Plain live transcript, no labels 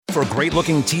For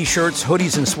great-looking t-shirts,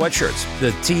 hoodies, and sweatshirts,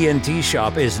 the TNT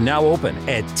shop is now open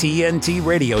at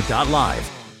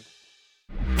tntradio.live.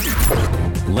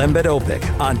 Lembit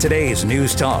Öpik on today's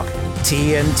News Talk,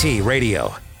 TNT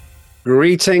Radio.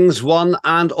 Greetings, one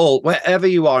and all. Wherever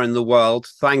you are in the world,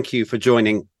 thank you for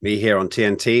joining me here on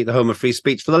TNT, the home of free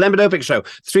speech, for the Lembit Öpik Show.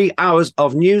 3 hours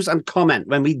of news and comment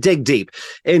when we dig deep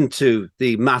into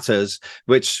the matters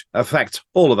which affect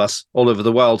all of us all over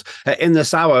the world. In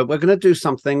this hour, we're going to do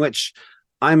something which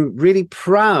I'm really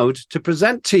proud to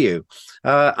present to you.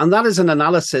 And that is an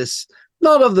analysis,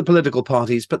 not of the political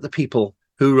parties, but the people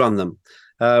who run them.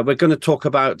 We're going to talk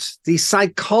about the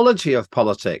psychology of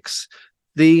politics,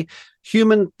 the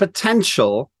human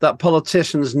potential that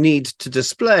politicians need to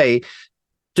display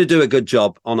to do a good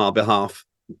job on our behalf.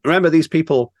 Remember, these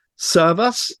people serve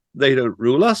us. They don't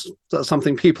rule us. That's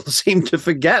something people seem to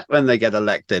forget when they get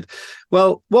elected.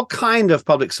 Well, what kind of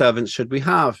public servants should we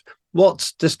have?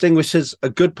 What distinguishes a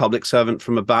good public servant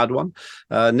from a bad one?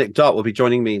 Nic Darke will be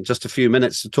joining me in just a few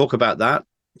minutes to talk about that.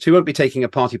 She won't be taking a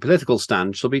party political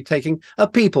stand. She'll be taking a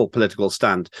people political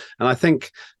stand. And I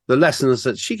think the lessons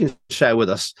that she can share with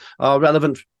us are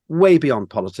relevant way beyond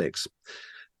politics.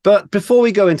 But before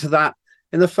we go into that,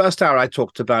 in the first hour, I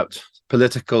talked about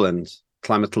political and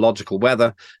climatological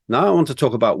weather. Now I want to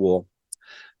talk about war.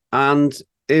 And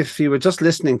if you were just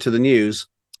listening to the news,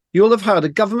 you'll have heard a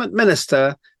government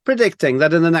minister predicting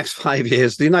that in the next 5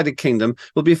 years, the United Kingdom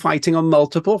will be fighting on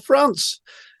multiple fronts,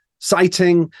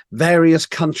 citing various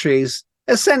countries,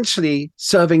 essentially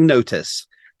serving notice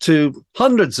to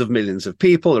hundreds of millions of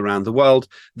people around the world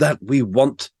that we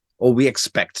want or we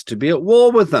expect to be at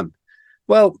war with them.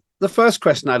 Well, the first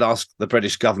question I'd ask the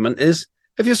British government is,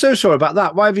 if you're so sure about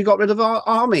that, why have you got rid of our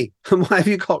army? And why have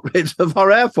you got rid of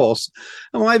our air force?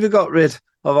 And why have you got rid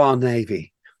of our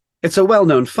navy? It's a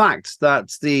well-known fact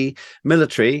that the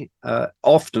military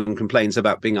often complains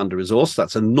about being under-resourced.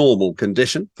 That's a normal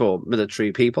condition for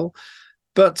military people.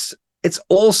 But it's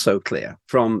also clear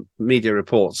from media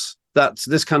reports that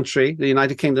this country, the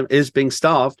United Kingdom, is being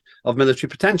starved of military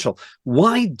potential.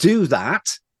 Why do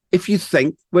that if you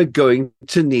think we're going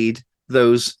to need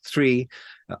those three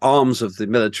arms of the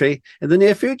military in the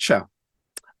near future?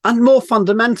 And more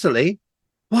fundamentally,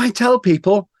 why tell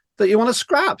people that you want to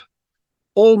scrap?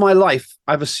 All my life,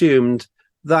 I've assumed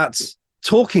that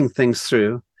talking things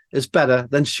through is better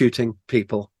than shooting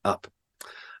people up.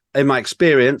 In my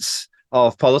experience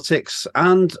of politics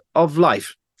and of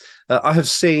life, I have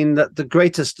seen that the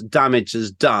greatest damage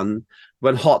is done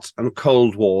when hot and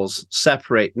cold wars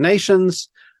separate nations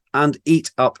and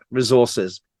eat up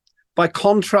resources. By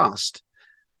contrast,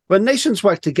 when nations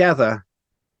work together,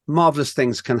 marvelous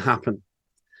things can happen.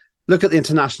 Look at the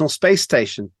International Space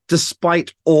Station.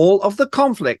 Despite all of the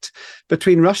conflict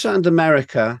between Russia and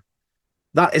America,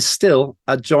 that is still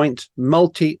a joint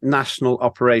multinational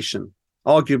operation,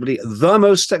 arguably the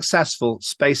most successful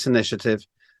space initiative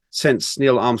since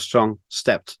Neil Armstrong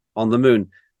stepped on the moon.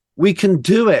 We can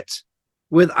do it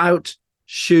without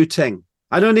shooting.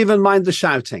 I don't even mind the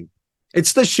shouting.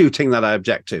 It's the shooting that I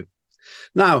object to.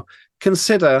 Now,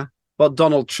 consider what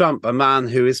Donald Trump, a man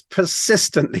who is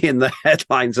persistently in the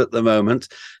headlines at the moment,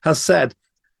 has said.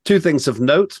 Two things of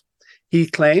note. He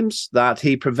claims that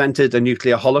he prevented a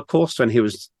nuclear holocaust when he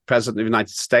was president of the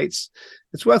United States.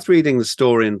 It's worth reading the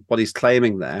story and what he's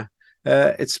claiming there.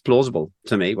 It's plausible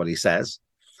to me, what he says,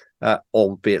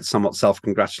 albeit somewhat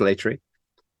self-congratulatory.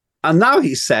 And now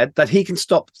he said that he can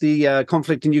stop the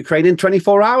conflict in Ukraine in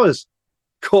 24 hours.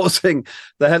 Causing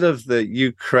the head of the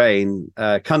Ukraine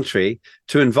country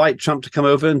to invite Trump to come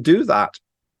over and do that.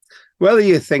 Whether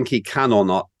you think he can or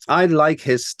not, I like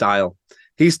his style.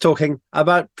 He's talking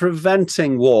about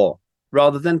preventing war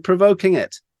rather than provoking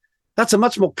it. That's a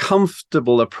much more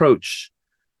comfortable approach,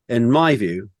 in my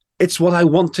view. It's what I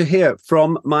want to hear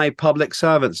from my public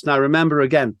servants. Now, remember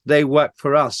again, they work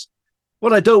for us.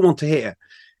 What I don't want to hear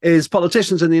is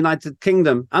politicians in the United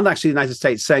Kingdom and actually the United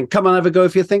States saying, come and have a go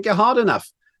if you think you're hard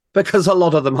enough, because a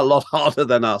lot of them are a lot harder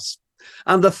than us.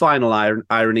 And the final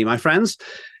irony, my friends,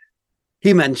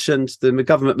 he mentioned, the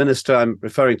government minister I'm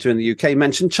referring to in the UK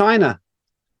mentioned China.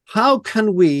 How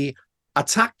can we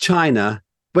attack China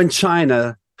when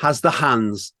China has the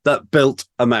hands that built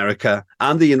America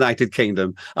and the United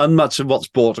Kingdom and much of what's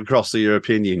bought across the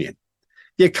European Union?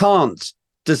 You can't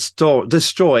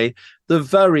destroy the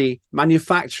very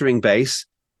manufacturing base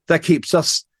that keeps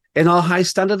us in our high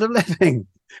standard of living.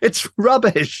 It's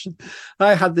rubbish.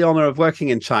 I had the honor of working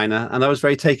in China, and I was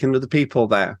very taken with the people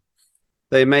there.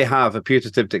 They may have a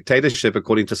putative dictatorship,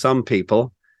 according to some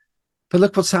people, but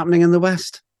look what's happening in the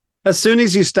West. As soon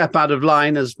as you step out of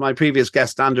line, as my previous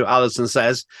guest, Andrew Allison,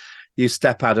 says, you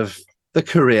step out of the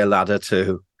career ladder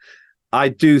too. I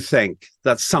do think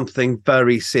that something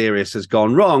very serious has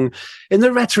gone wrong in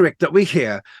the rhetoric that we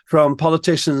hear from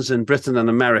politicians in Britain and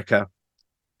America,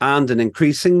 and an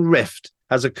increasing rift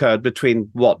has occurred between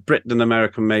what Britain and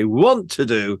America may want to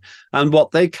do and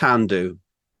what they can do.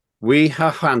 We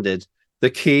have handed the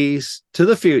keys to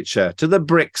the future to the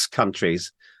BRICS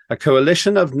countries, a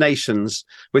coalition of nations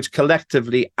which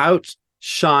collectively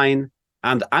outshine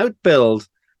and outbuild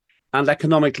and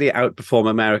economically outperform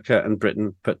America and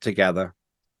Britain put together.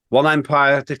 One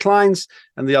empire declines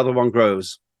and the other one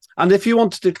grows. And if you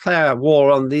want to declare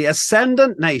war on the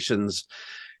ascendant nations,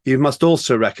 you must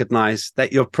also recognize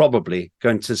that you're probably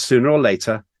going to sooner or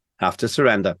later have to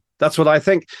surrender. That's what I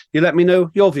think. You let me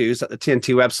know your views at the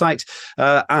TNT website.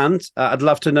 And I'd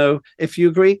love to know if you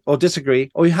agree or disagree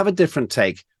or you have a different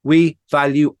take. We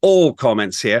value all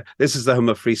comments here. This is the home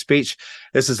of free speech.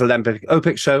 This is the Lembit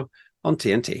Öpik show on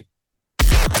TNT.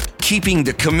 Keeping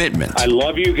the commitment. I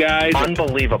love you guys.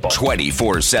 Unbelievable.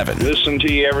 24/7. Listen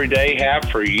to you every day, have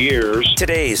for years.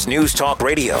 Today's News Talk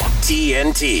Radio,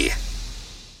 TNT.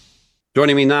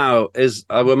 Joining me now is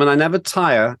a woman I never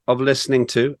tire of listening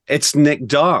to. It's Nic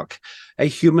Darke, a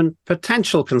human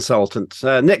potential consultant.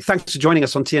 Nic, thanks for joining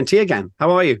us on TNT again.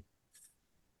 How are you?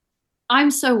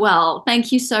 I'm so well.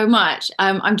 Thank you so much.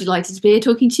 I'm delighted to be here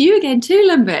talking to you again too,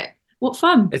 Lembit. What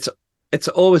fun. It's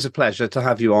always a pleasure to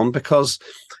have you on because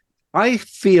I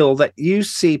feel that you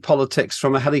see politics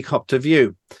from a helicopter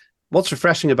view. What's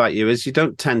refreshing about you is you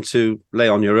don't tend to lay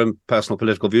on your own personal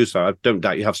political views. So I don't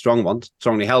doubt you have strong ones,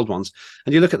 strongly held ones,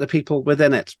 and you look at the people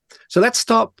within it. So let's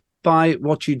start by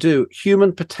what you do,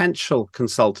 human potential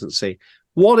consultancy.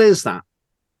 What is that?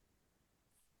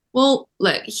 Well,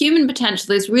 look, human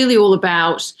potential is really all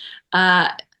about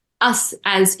us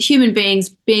as human beings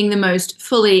being the most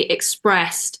fully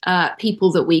expressed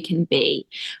people that we can be.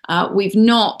 We've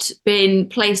not been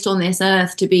placed on this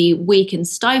earth to be weak and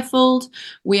stifled.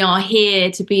 We are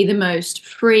here to be the most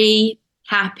free,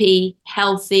 happy,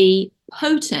 healthy,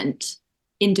 potent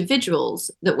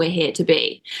individuals that we're here to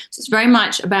be. So it's very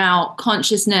much about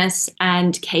consciousness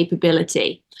and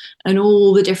capability and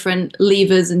all the different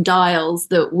levers and dials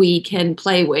that we can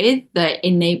play with that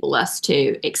enable us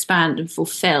to expand and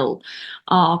fulfill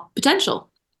our potential.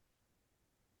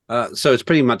 So it's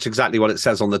pretty much exactly what it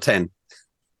says on the tin.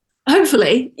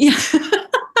 Hopefully, yeah.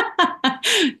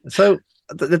 So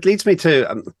that leads me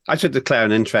to, I should declare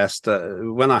an interest.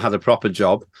 When I had a proper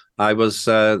job, I was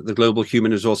the Global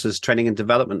Human Resources Training and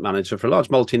Development Manager for a large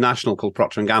multinational called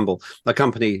Procter & Gamble, a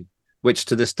company which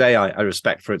to this day I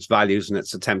respect for its values and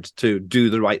its attempt to do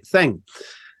the right thing.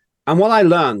 And what I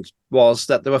learned was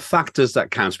that there were factors that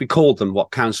count. We called them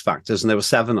what counts factors, and there were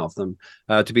 7 of them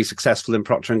to be successful in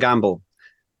Procter & Gamble.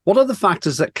 What are the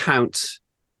factors that count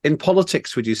in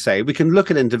politics, would you say? We can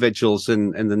look at individuals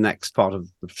in the next part of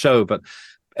the show, but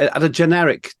at a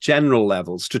general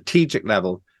level, strategic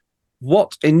level,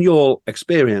 what, in your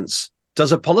experience,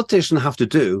 does a politician have to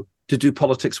do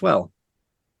politics well?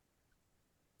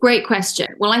 Great question.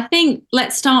 Well, I think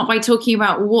let's start by talking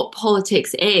about what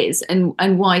politics is and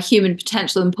why human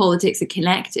potential and politics are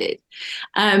connected.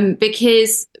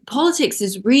 Because politics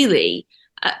is really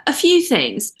a few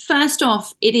things. First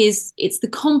off, it's the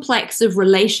complex of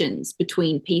relations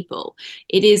between people.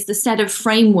 It is the set of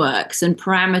frameworks and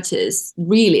parameters,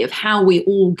 really, of how we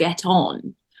all get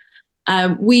on.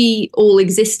 We all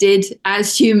existed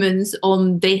as humans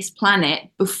on this planet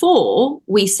before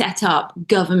we set up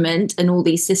government and all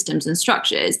these systems and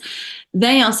structures.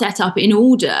 They are set up in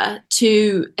order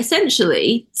to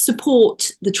essentially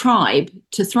support the tribe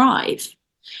to thrive.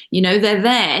 You know, they're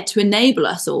there to enable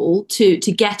us all to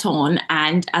get on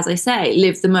and, as I say,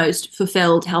 live the most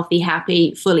fulfilled, healthy,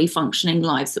 happy, fully functioning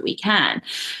lives that we can.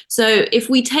 So if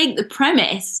we take the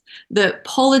premise that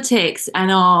politics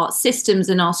and our systems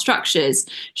and our structures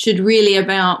should really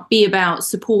be about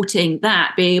supporting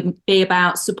that, be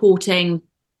about supporting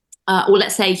or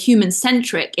let's say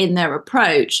human-centric in their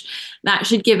approach, that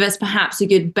should give us perhaps a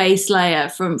good base layer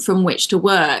from which to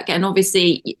work. And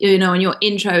obviously, you know, in your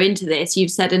intro into this,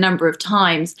 you've said a number of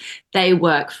times, they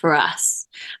work for us.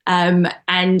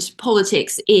 And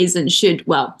politics is and should,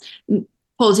 well,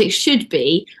 politics should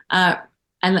be, and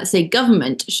let's say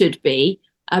government should be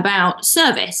about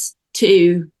service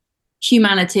to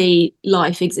humanity,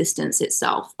 life, existence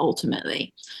itself,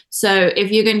 ultimately. So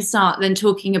if you're going to start then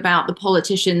talking about the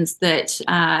politicians that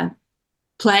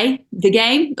play the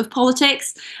game of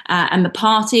politics and the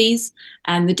parties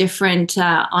and the different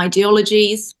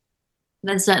ideologies,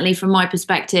 then certainly from my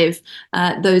perspective,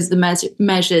 those are the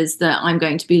measures that I'm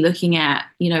going to be looking at.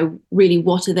 You know, really,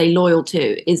 what are they loyal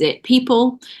to? Is it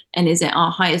people? And is it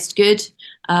our highest good?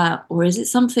 or is it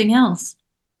something else?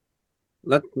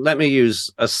 Let me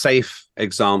use a safe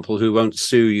example who won't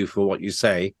sue you for what you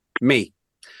say. Me.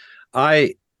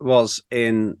 I was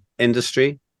in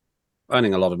industry,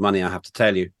 earning a lot of money, I have to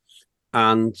tell you,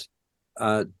 and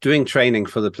doing training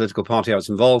for the political party I was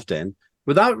involved in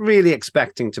without really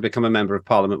expecting to become a member of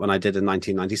parliament when I did in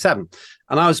 1997.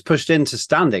 And I was pushed into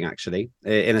standing, actually,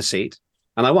 in a seat,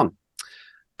 and I won.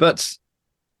 But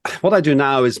what I do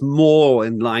now is more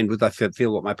in line with, I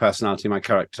feel, what my personality, my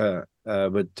character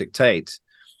would dictate.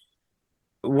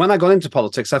 When I got into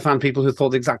politics, I found people who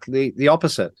thought exactly the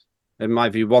opposite. In my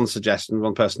view, one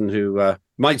person who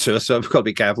might sue us, so I've got to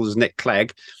be careful, is Nick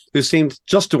Clegg, who seemed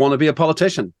just to want to be a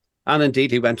politician. And indeed,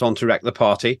 he went on to wreck the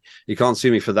party. You can't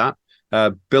sue me for that.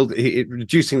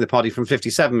 Reducing the party from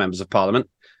 57 members of parliament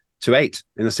to 8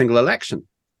 in a single election.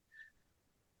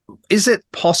 Is it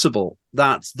possible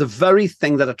that the very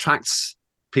thing that attracts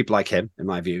people like him, in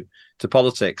my view, to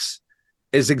politics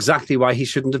is exactly why he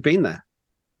shouldn't have been there?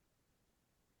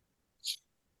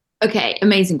 Okay,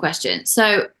 amazing question.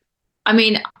 So, I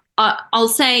mean, I'll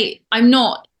say I'm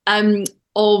not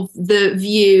of the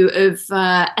view of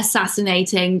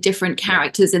assassinating different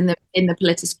characters in the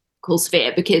political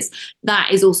sphere, because that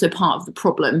is also part of the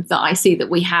problem that I see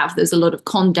that we have. There's a lot of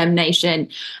condemnation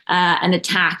and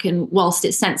attack, and whilst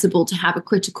it's sensible to have a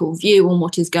critical view on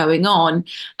what is going on,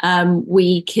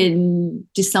 we can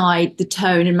decide the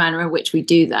tone and manner in which we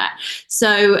do that.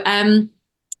 So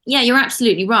yeah, you're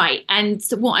absolutely right. And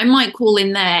so what I might call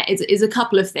in there is a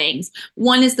couple of things.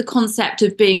 One is the concept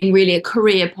of being really a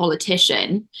career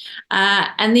politician.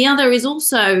 And the other is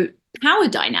also power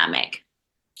dynamic.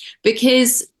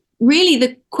 Because really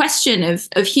the question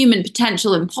of human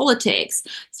potential in politics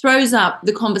throws up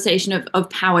the conversation of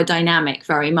power dynamic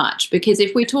very much. Because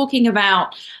if we're talking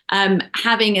about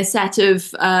having a set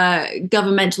of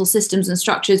governmental systems and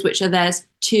structures which are there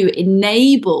to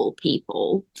enable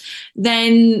people,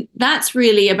 then that's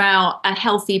really about a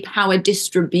healthy power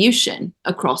distribution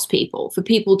across people, for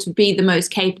people to be the most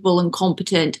capable and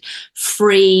competent,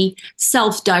 free,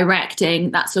 self-directing.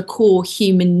 That's a core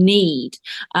human need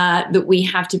that we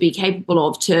have to be capable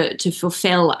of to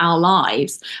fulfill our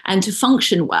lives and to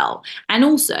function well, and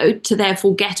also to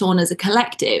therefore get on as a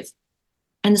collective.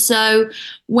 And so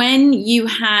when you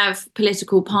have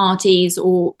political parties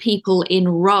or people in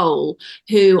role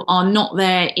who are not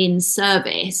there in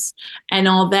service and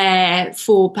are there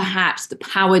for perhaps the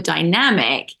power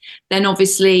dynamic, then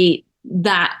obviously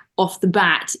that off the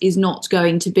bat is not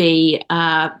going to be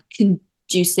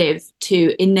conducive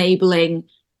to enabling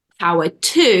power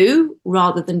to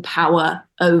rather than power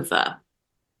over.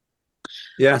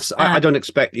 Yes, I don't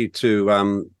expect you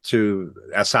to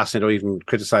assassinate or even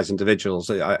criticize individuals.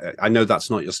 I know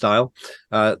that's not your style.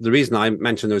 The reason I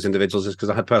mention those individuals is because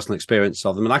I had personal experience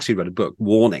of them, and actually read a book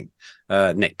warning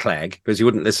Nick Clegg, because he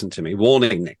wouldn't listen to me,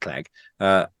 warning Nick Clegg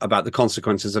about the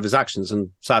consequences of his actions. And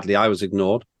sadly, I was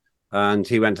ignored, and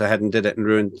he went ahead and did it and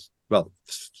ruined, well,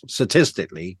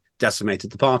 statistically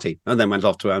decimated the party, and then went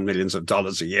off to earn millions of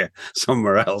dollars a year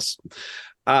somewhere else.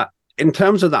 In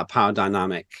terms of that power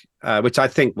dynamic, which I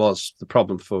think was the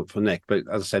problem for Nick, but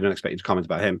as I said, I don't expect you to comment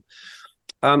about him.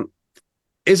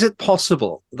 Is it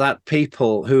possible that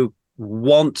people who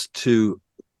want to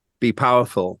be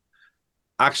powerful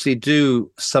actually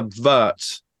do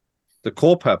subvert the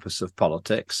core purpose of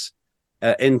politics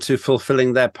into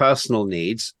fulfilling their personal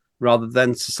needs rather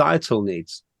than societal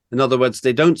needs? In other words,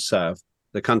 they don't serve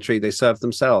the country, they serve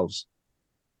themselves.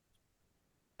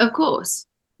 Of course.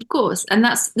 Of course. And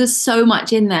there's so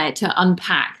much in there to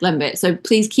unpack, Lembit. So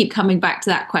please keep coming back to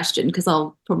that question, because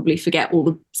I'll probably forget all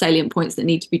the salient points that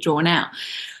need to be drawn out.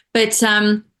 But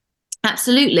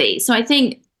absolutely. So I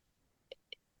think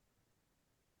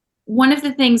one of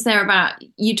the things there about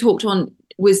you talked on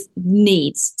was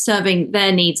needs, serving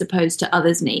their needs opposed to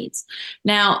others' needs.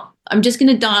 Now, I'm just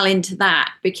going to dial into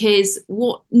that, because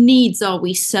what needs are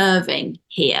we serving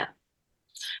here?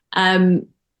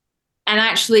 And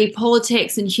actually,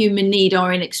 politics and human need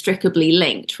are inextricably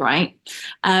linked, right?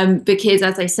 Because,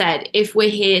 as I said, if we're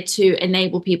here to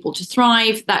enable people to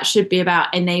thrive, that should be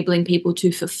about enabling people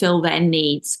to fulfill their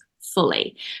needs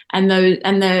fully. And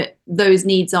those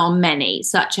needs are many,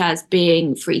 such as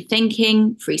being free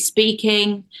thinking, free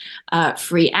speaking,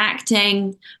 free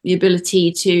acting, the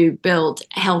ability to build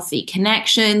healthy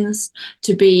connections,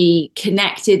 to be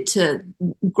connected to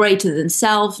greater than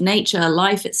self, nature,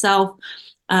 life itself.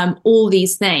 All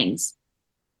these things.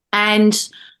 And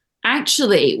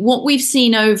actually, what we've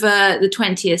seen over the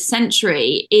 20th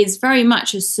century is very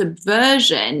much a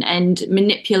subversion and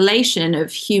manipulation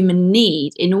of human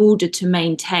need in order to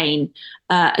maintain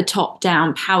a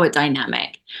top-down power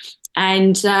dynamic.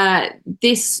 And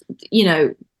this,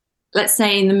 let's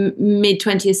say in the mid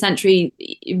 20th century,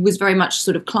 it was very much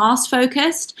sort of class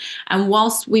focused. And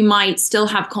whilst we might still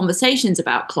have conversations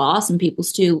about class and people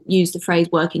still use the phrase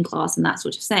working class and that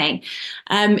sort of thing,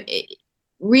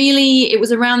 really, it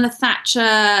was around the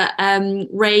Thatcher,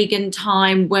 Reagan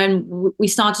time when we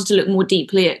started to look more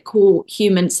deeply at core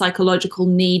human psychological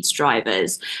needs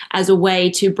drivers as a way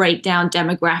to break down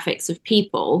demographics of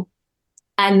people,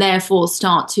 and therefore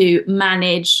start to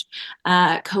manage,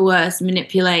 coerce,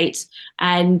 manipulate,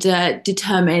 and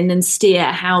determine and steer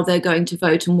how they're going to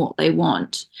vote and what they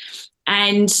want.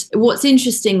 And what's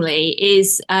interestingly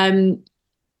is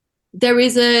there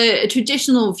is a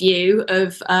traditional view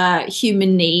of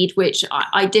human need, which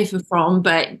I differ from,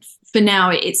 but for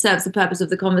now it serves the purpose of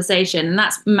the conversation, and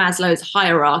that's Maslow's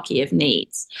hierarchy of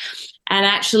needs. And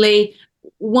actually,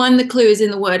 one, the clue is in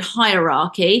the word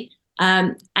hierarchy.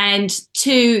 And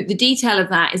two, the detail of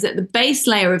that is that the base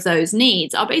layer of those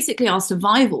needs are basically our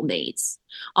survival needs,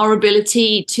 our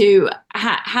ability to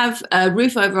have a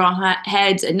roof over our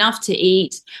heads, enough to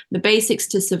eat, the basics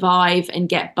to survive and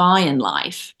get by in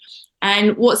life.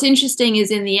 And what's interesting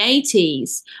is in the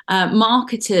 80s,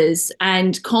 marketers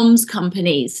and comms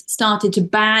companies started to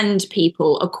band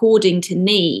people according to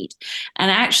need.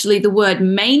 And actually the word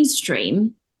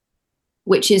mainstream,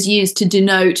 which is used to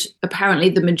denote apparently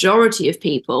the majority of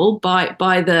people by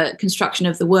the construction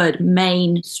of the word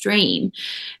mainstream,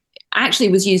 actually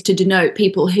was used to denote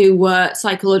people who were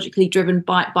psychologically driven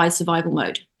by survival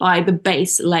mode, by the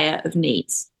base layer of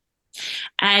needs.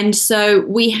 And so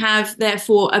we have,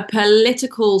 therefore, a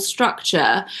political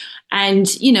structure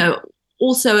and,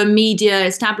 also a media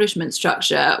establishment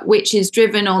structure, which is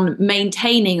driven on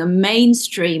maintaining a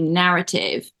mainstream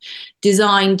narrative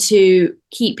designed to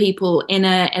keep people in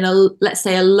a let's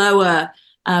say a lower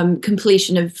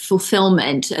completion of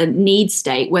fulfillment and need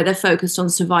state, where they're focused on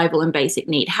survival and basic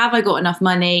need. Have I got enough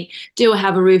money? Do I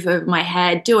have a roof over my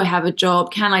head? Do I have a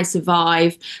job? Can I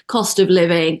survive? Cost of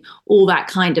living, all that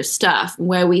kind of stuff,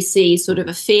 where we see sort of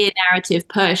a fear narrative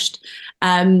pushed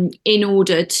in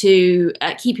order to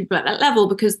keep people at that level,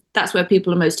 because that's where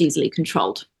people are most easily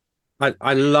controlled.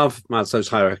 I love Maslow's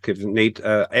hierarchy of need.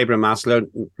 Abraham Maslow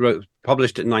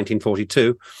published it in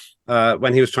 1942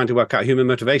 when he was trying to work out human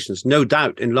motivations, no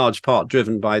doubt in large part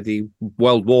driven by the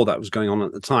world war that was going on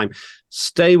at the time.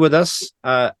 Stay with us,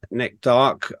 Nic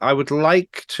Darke. I would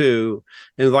like to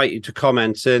invite you to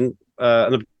comment in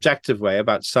an objective way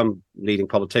about some leading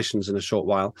politicians in a short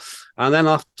while. And then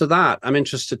after that, I'm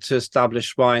interested to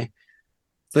establish why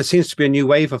there seems to be a new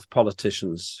wave of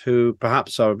politicians who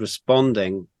perhaps are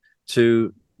responding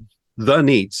to the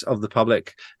needs of the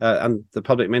public, and the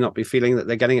public may not be feeling that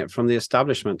they're getting it from the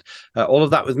establishment. All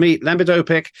of that with me, Lembit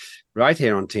Öpik, right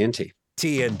here on TNT.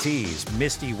 TNT's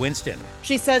Misty Winston.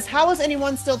 She says, how is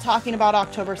anyone still talking about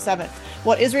October 7th?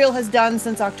 What Israel has done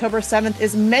since October 7th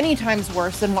is many times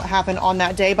worse than what happened on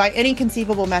that day by any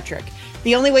conceivable metric.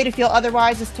 The only way to feel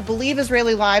otherwise is to believe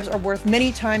Israeli lives are worth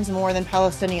many times more than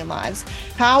Palestinian lives.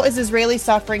 How is Israeli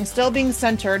suffering still being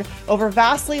centered over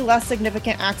vastly less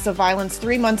significant acts of violence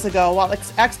 3 months ago, while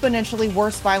exponentially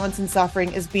worse violence and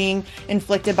suffering is being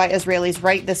inflicted by Israelis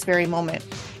right this very moment?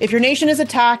 If your nation is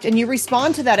attacked and you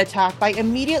respond to that attack by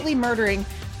immediately murdering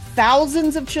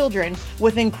thousands of children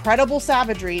with incredible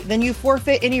savagery, then you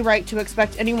forfeit any right to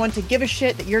expect anyone to give a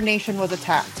shit that your nation was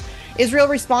attacked. Israel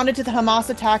responded to the Hamas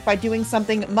attack by doing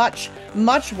something much,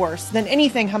 much worse than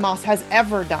anything Hamas has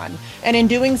ever done, and in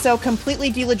doing so, completely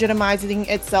delegitimizing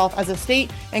itself as a state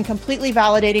and completely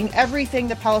validating everything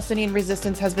the Palestinian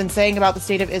resistance has been saying about the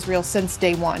state of Israel since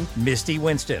day one. Misty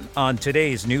Winston on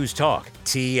today's News Talk,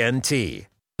 TNT.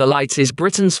 The Light is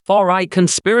Britain's far-right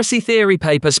conspiracy theory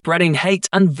paper spreading hate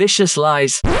and vicious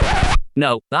lies.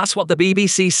 No, that's what the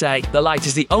BBC say. The Light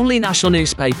is the only national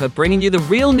newspaper bringing you the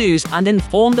real news and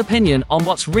informed opinion on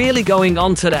what's really going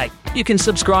on today. You can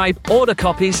subscribe, order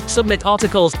copies, submit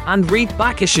articles, and read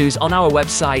back issues on our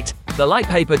website,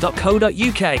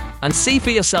 thelightpaper.co.uk, and see for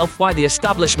yourself why the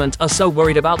establishment are so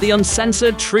worried about the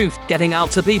uncensored truth getting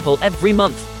out to people every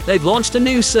month. They've launched a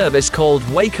new service called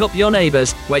Wake Up Your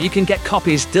Neighbours, where you can get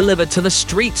copies delivered to the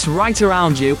streets right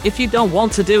around you if you don't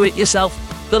want to do it yourself.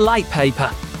 The Light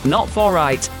Paper. Not for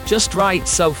right, just right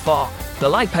so far.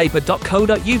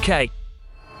 Thelightpaper.co.uk.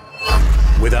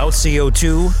 Without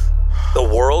CO2, the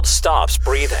world stops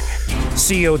breathing.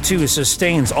 CO2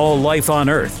 sustains all life on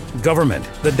Earth. Government,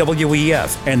 the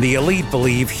WEF, and the elite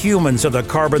believe humans are the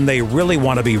carbon they really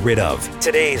want to be rid of.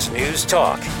 Today's News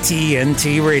Talk,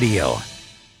 TNT Radio.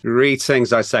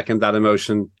 Greetings, I second that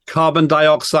emotion. Carbon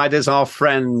dioxide is our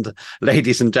friend,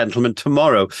 ladies and gentlemen.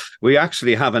 Tomorrow, we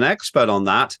actually have an expert on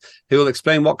that who will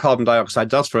explain what carbon dioxide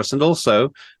does for us, and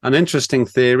also an interesting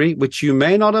theory, which you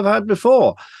may not have heard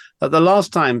before, that the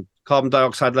last time carbon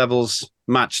dioxide levels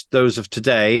matched those of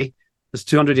today was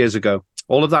 200 years ago.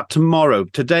 All of that tomorrow.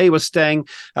 Today, we're staying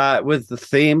with the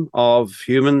theme of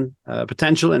human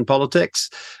potential in politics,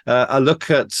 a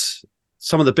look at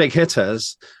some of the big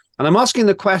hitters. And I'm asking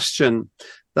the question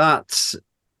that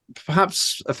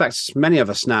perhaps affects many of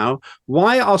us now.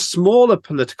 Why are smaller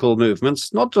political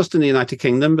movements, not just in the United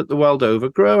Kingdom, but the world over,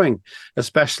 growing,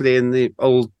 especially in the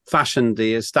old-fashioned,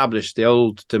 the established, the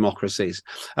old democracies?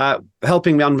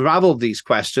 Helping me unravel these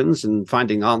questions and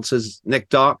finding answers, Nic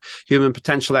Darke, human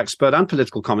potential expert and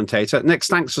political commentator. Nic,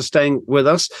 thanks for staying with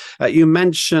us. You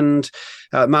mentioned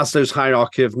Maslow's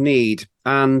hierarchy of need,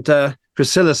 and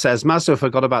Priscilla says, Maslow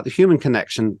forgot about the human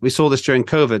connection. We saw this during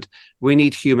COVID. We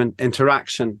need human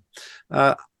interaction.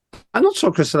 I'm not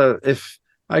sure, Priscilla, if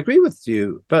I agree with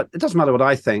you, but it doesn't matter what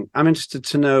I think. I'm interested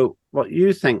to know what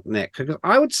you think, Nic, because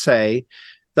I would say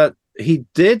that he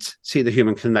did see the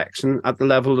human connection at the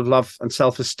level of love and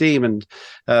self-esteem, and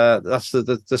that's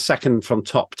the second from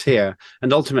top tier.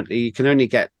 And ultimately, you can only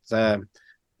get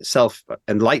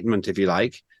self-enlightenment, if you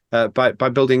like, by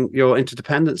building your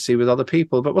interdependency with other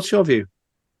people. But what's your view?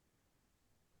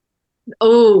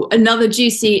 Oh, another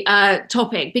juicy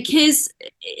topic, because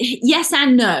yes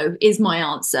and no is my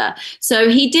answer. So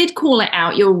he did call it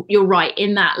out. You're right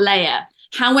in that layer.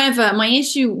 However, my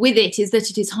issue with it is that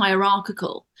it is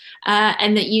hierarchical,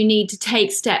 and that you need to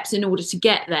take steps in order to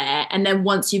get there. And then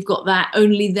once you've got that,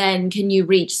 only then can you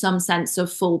reach some sense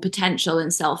of full potential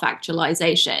and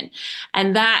self-actualization.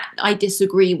 And that I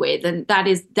disagree with. And that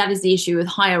is the issue with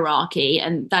hierarchy.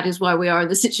 And that is why we are in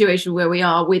the situation where we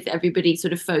are, with everybody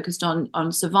sort of focused on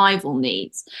survival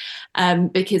needs,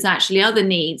 because actually other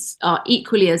needs are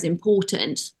equally as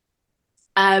important.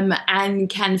 And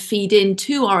can feed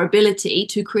into our ability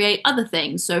to create other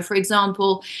things. So, for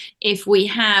example, if we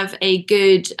have a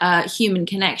good human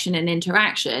connection and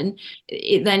interaction,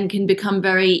 it then can become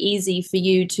very easy for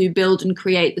you to build and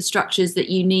create the structures that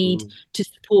you need to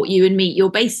support you and meet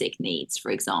your basic needs, for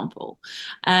example.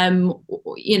 And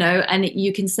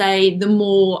you can say the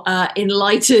more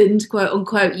enlightened, quote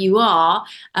unquote, you are,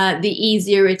 the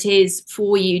easier it is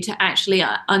for you to actually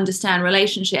understand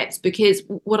relationships. Because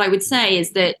what I would say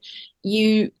is that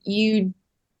the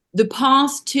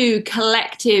path to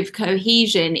collective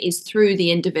cohesion is through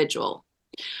the individual.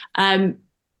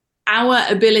 Our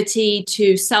ability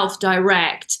to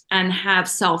self-direct and have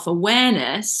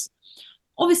self-awareness,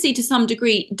 obviously to some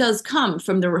degree, does come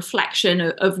from the reflection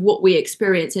of what we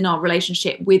experience in our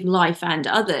relationship with life and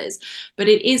others. But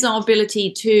it is our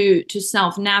ability to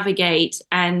self-navigate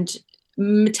and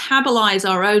metabolize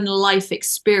our own life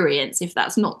experience, if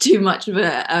that's not too much of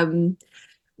a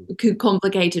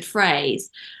complicated phrase.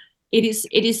 It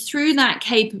is through that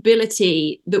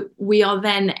capability that we are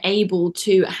then able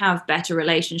to have better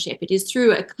relationship. It is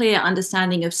through a clear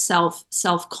understanding of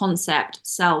self-concept,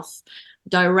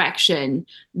 self-direction,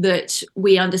 that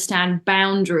we understand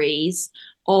boundaries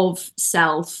of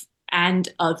self and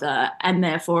other, and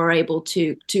therefore are able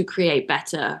to create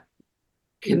better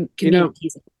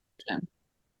communities.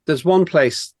 There's one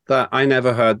place that I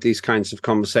never heard these kinds of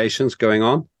conversations going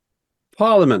on: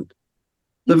 Parliament.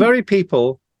 The very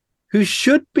people who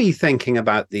should be thinking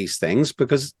about these things,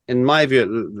 because in my view, at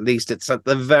least, it's at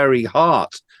the very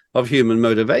heart of human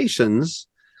motivations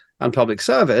and public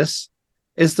service,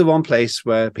 is the one place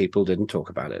where people didn't talk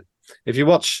about it. If you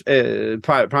watch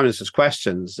Prime Minister's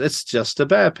questions, it's just a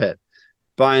bear pit.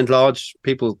 By and large,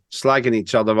 people slagging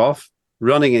each other off,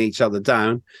 running each other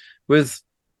down, with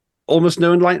almost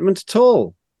no enlightenment at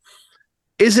all.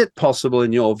 Is it possible,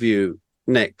 in your view,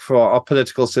 Nic, for our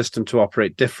political system to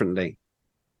operate differently?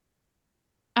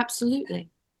 Absolutely.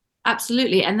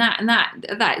 And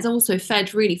that is also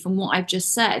fed really from what I've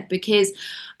just said, because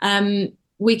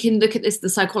we can look at this, the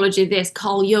psychology of this.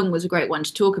 Carl Jung was a great one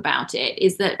to talk about it,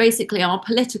 is that basically our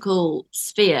political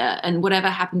sphere and whatever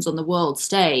happens on the world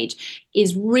stage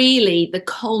is really the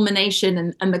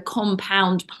culmination and the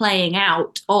compound playing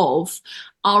out of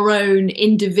our own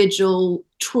individual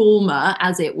trauma,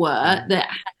 as it were, that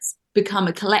has become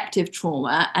a collective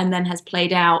trauma and then has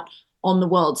played out on the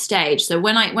world stage. So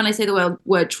when I say the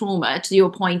word trauma, to your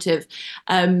point of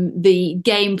the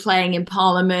game playing in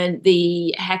Parliament,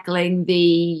 the heckling,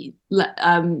 the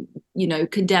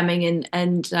condemning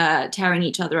and tearing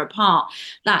each other apart,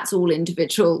 that's all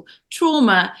individual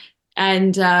trauma.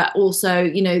 And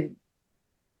also,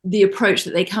 the approach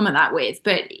that they come at that with.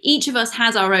 But each of us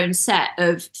has our own set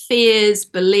of fears,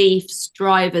 beliefs,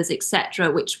 drivers,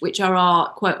 etc., which are our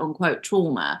quote unquote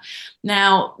trauma.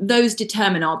 Now, those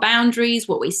determine our boundaries,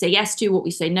 what we say yes to, what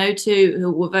we say no to,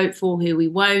 who we'll vote for, who we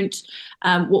won't,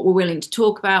 what we're willing to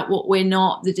talk about, what we're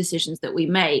not, the decisions that we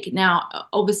make. Now,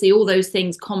 obviously, all those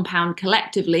things compound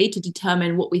collectively to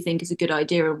determine what we think is a good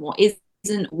idea and what isn't,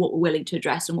 what we're willing to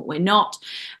address and what we're not,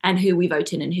 and who we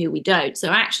vote in and who we don't. So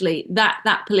actually,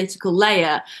 that political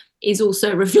layer is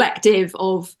also reflective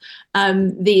of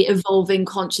the evolving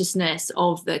consciousness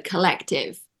of the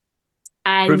collective.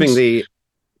 And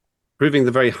proving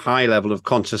the very high level of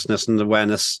consciousness and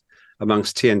awareness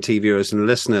amongst TNT viewers and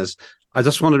listeners. I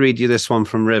just want to read you this one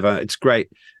from River. It's great.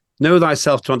 Know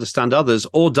thyself to understand others,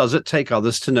 or does it take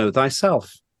others to know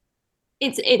thyself?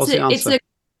 It's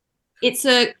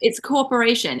a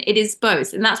cooperation. It is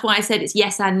both, and that's why I said it's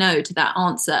yes and no to that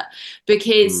answer,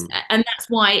 because and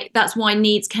that's why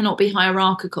needs cannot be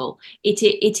hierarchical.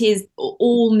 It is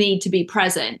all need to be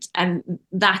present, and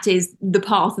that is the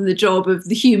path and the job of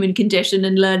the human condition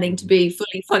and learning to be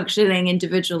fully functioning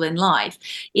individual in life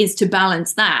is to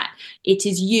balance that. It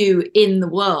is you in the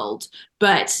world,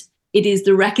 but it is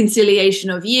the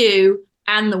reconciliation of you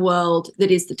and the world that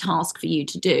is the task for you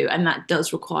to do, and that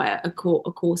does require a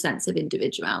core sense of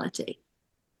individuality.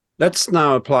 Let's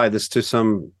now apply this to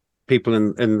some people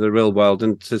in the real world,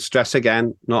 and to stress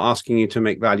again, not asking you to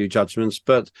make value judgments,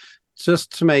 but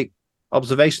just to make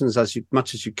observations as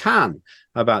much as you can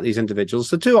about these individuals.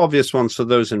 The two obvious ones for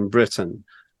those in Britain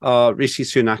are Rishi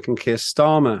Sunak and Keir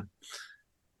Starmer.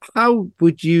 How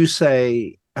would you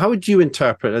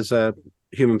interpret, as a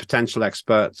human potential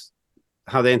expert,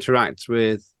 how they interact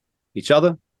with each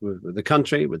other, with the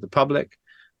country, with the public?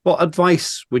 What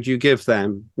advice would you give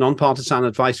them, non-partisan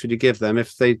advice would you give them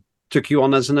if they took you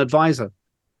on as an advisor?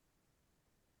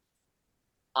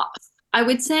 I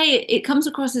would say it comes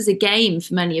across as a game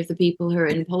for many of the people who are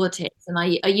in politics. And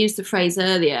I used the phrase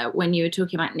earlier when you were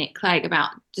talking about Nick Clegg about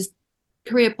just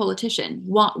career politician,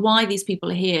 why these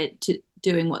people are here to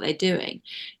doing what they're doing.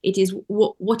 It is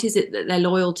what is it that they're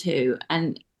loyal to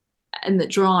and that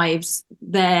drives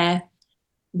their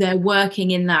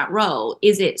working in that role.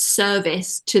 Is it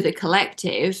service to the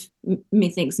collective?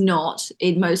 Methinks not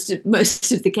in most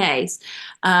of the case,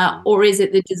 or is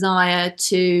it the desire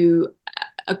to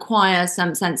acquire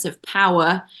some sense of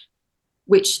power,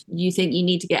 which you think you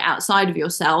need to get outside of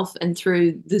yourself and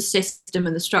through the system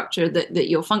and the structure that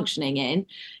you're functioning in?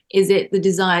 Is it the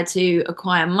desire to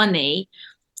acquire money?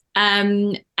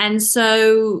 And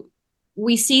so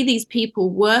we see these people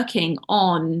working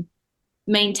on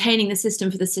maintaining the system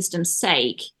for the system's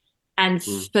sake and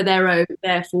for their own,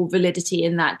 therefore, validity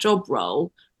in that job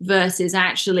role, versus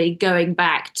actually going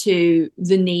back to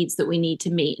the needs that we need to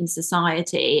meet in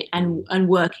society and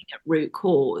working at root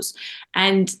cause.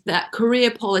 And that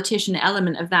career politician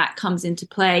element of that comes into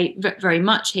play very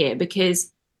much here,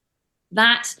 because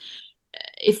that,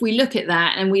 if we look at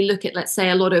that and we look at, let's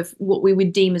say, a lot of what we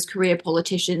would deem as career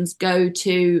politicians go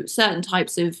to certain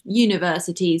types of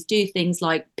universities, do things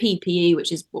like PPE,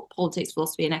 which is politics,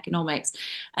 philosophy and economics,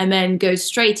 and then go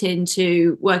straight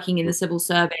into working in the civil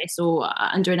service or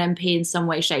under an MP in some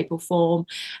way, shape or form,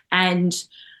 and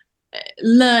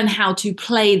learn how to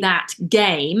play that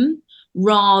game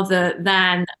rather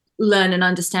than learn and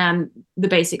understand the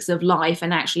basics of life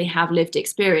and actually have lived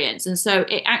experience. And so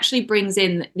it actually brings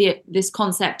in this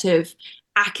concept of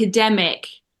academic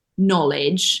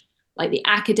knowledge, like the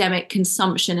academic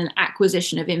consumption and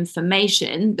acquisition of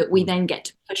information that we then get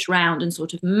to push around and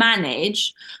sort of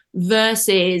manage,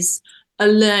 versus a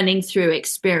learning through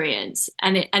experience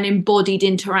and an embodied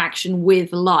interaction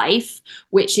with life,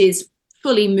 which is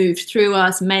fully moved through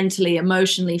us mentally,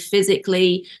 emotionally,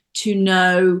 physically, to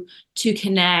know, to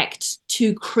connect,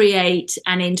 to create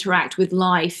and interact with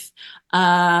life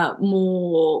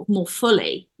more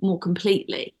fully, more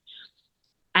completely.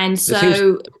 And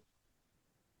so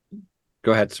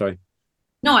go ahead, sorry.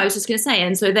 No, I was just going to say,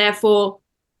 and so therefore,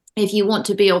 if you want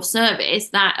to be of service,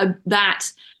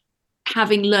 that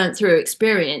having learned through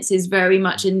experience is very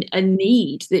much a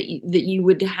need that you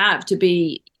would have to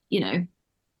be,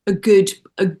 a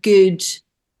good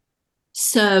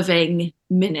serving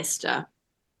minister.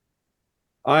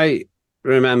 I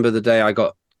remember the day I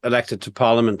got elected to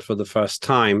Parliament for the first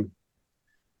time,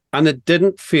 and it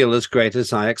didn't feel as great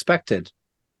as I expected.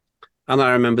 And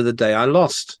I remember the day I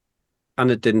lost,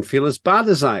 and it didn't feel as bad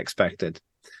as I expected.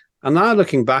 And now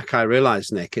looking back, I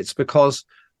realize, Nick, it's because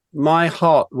my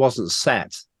heart wasn't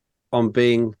set on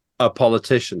being a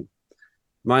politician.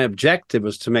 My objective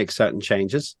was to make certain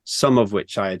changes, some of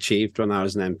which I achieved when I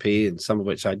was an MP and some of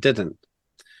which I didn't.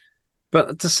 But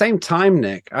at the same time,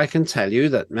 Nick, I can tell you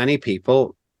that many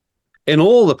people in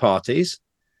all the parties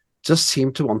just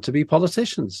seem to want to be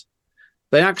politicians.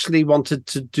 They actually wanted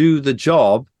to do the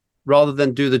job rather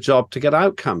than do the job to get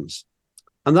outcomes.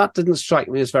 And that didn't strike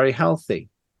me as very healthy.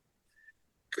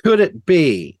 Could it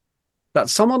be that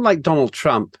someone like Donald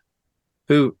Trump,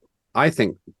 who I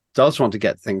think does want to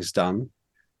get things done,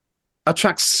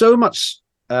 attracts so much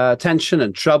tension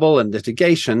and trouble and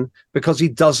litigation because he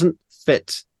doesn't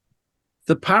fit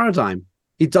the paradigm?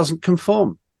 He doesn't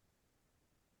conform.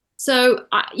 So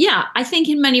yeah, I think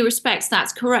in many respects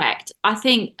that's correct. I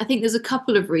think there's a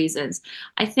couple of reasons.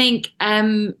 I think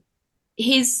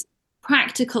his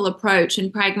practical approach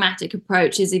and pragmatic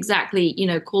approach is exactly,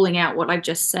 calling out what I've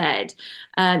just said,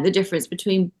 the difference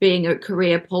between being a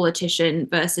career politician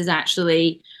versus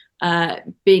actually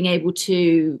being able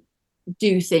to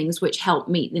do things which help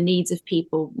meet the needs of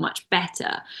people much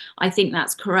better. I think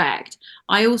that's correct.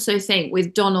 I also think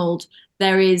with Donald,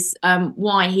 there is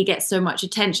why he gets so much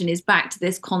attention is back to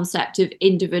this concept of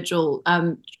individual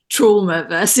trauma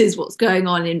versus what's going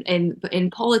on in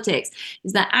politics,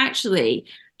 is that actually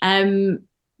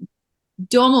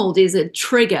Donald is a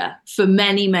trigger for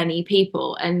many, many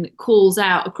people and calls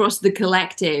out across the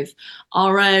collective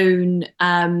our own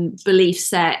belief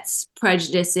sets,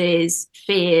 prejudices,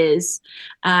 fears,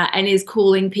 and is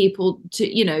calling people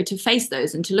to face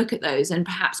those and to look at those and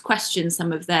perhaps question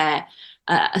some of their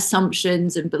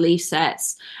assumptions and belief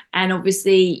sets. And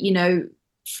obviously,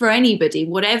 for anybody,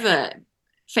 whatever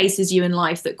faces you in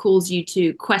life that calls you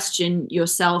to question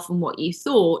yourself and what you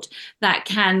thought, that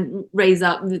can raise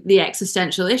up the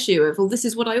existential issue of, well, this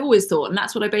is what I always thought, and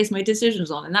that's what I base my decisions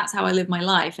on, and that's how I live my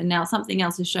life, and now something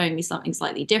else is showing me something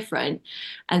slightly different,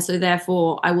 and so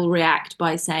therefore I will react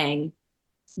by saying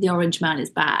the orange man is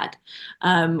bad,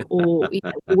 or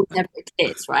whatever it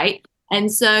is, right? And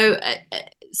so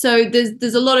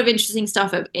there's a lot of interesting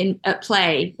stuff at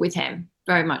play with him,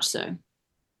 very much so.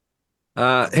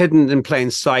 Hidden in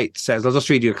Plain Sight says, I'll just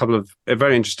read you a couple of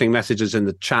very interesting messages in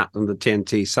the chat on the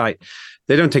TNT site.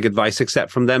 They don't take advice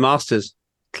except from their masters,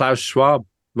 Klaus Schwab,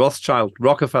 Rothschild,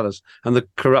 Rockefellers, and the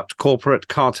corrupt corporate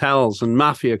cartels and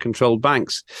mafia-controlled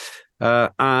banks.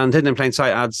 And Hidden in Plain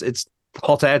Sight adds, it's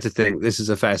hot air to think this is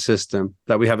a fair system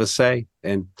that we have a say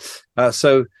in.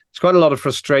 So it's quite a lot of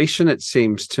frustration, it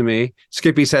seems to me.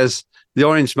 Skippy says, the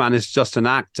orange man is just an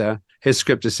actor. His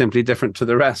script is simply different to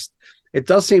the rest. It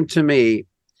does seem to me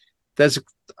there's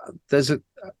an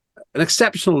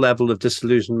exceptional level of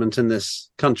disillusionment in this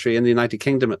country, in the United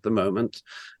Kingdom at the moment,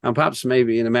 and perhaps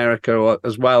maybe in America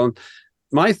as well. And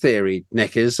my theory,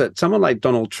 Nick, is that someone like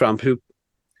Donald Trump, who,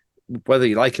 whether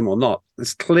you like him or not,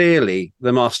 is clearly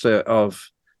the master of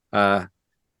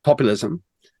populism,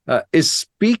 is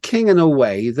speaking in a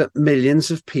way that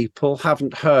millions of people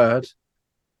haven't heard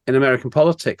in American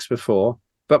politics before,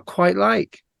 but quite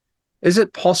like. Is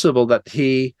it possible that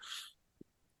he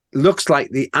looks like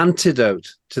the antidote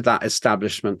to that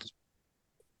establishment?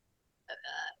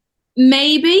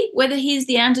 Maybe. Whether he's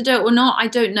the antidote or not, I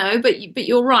don't know. But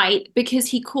you're right, because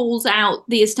he calls out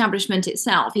the establishment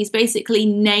itself. He's basically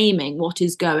naming what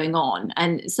is going on,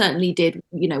 and certainly did,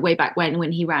 way back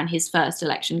when he ran his first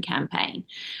election campaign.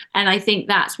 And I think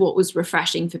that's what was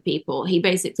refreshing for people. He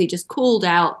basically just called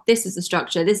out, this is the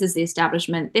structure, this is the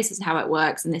establishment, this is how it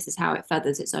works, and this is how it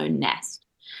feathers its own nest.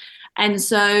 And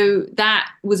so that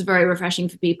was very refreshing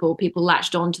for people. People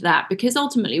latched on to that because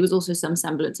ultimately it was also some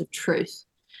semblance of truth.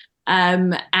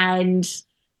 And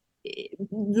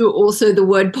also the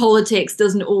word politics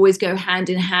doesn't always go hand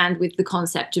in hand with the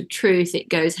concept of truth. It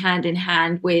goes hand in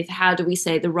hand with how do we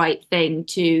say the right thing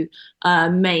to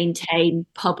maintain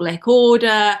public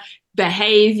order,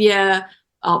 behavior,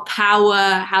 our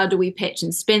power, how do we pitch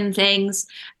and spin things.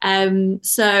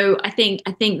 So I think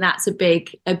that's a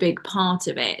big part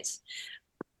of it.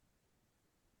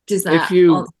 Does that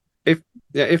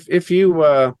if you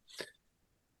were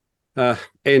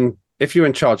if you're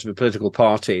in charge of a political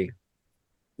party,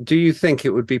 do you think it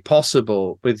would be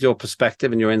possible, with your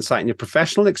perspective and your insight and your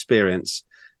professional experience,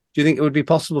 do you think it would be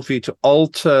possible for you to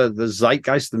alter the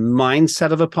zeitgeist, the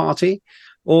mindset of a party?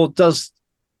 Or does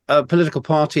a political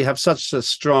party have such a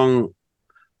strong,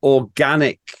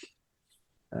 organic,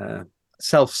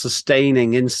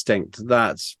 self-sustaining instinct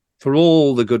that for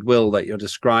all the goodwill that you're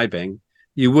describing,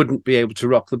 you wouldn't be able to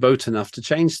rock the boat enough to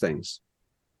change things?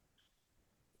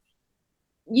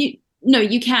 You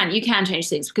can change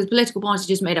things, because political parties are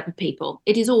just made up of people.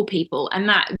 It is all people, and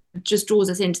that just draws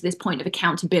us into this point of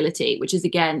accountability, which is,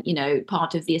 again,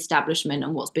 part of the establishment,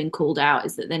 and what's been called out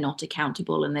is that they're not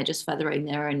accountable and they're just feathering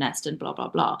their own nest and blah, blah,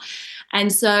 blah.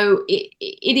 And so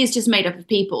it is just made up of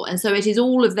people. And so it is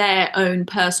all of their own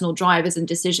personal drivers and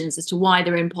decisions as to why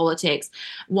they're in politics,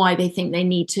 why they think they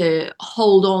need to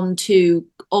hold on to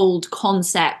old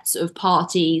concepts of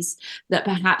parties that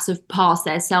perhaps have passed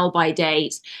their sell-by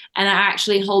date, and are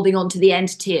actually holding on to the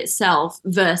entity itself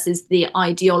versus the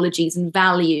ideologies and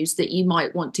values that you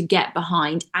might want to get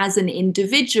behind as an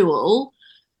individual,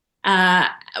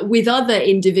 with other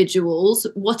individuals,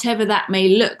 whatever that may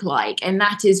look like. And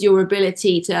that is your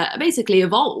ability to basically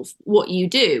evolve what you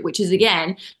do, which is,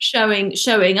 again, showing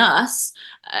us,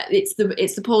 it's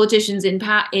the politicians in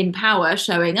power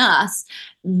showing us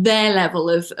their level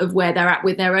of where they're at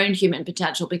with their own human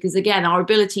potential. Because, again, our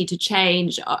ability to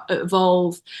change,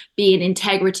 evolve, be in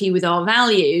integrity with our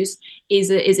values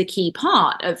is a key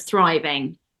part of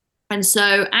thriving. And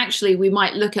so actually we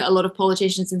might look at a lot of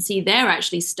politicians and see they're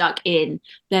actually stuck in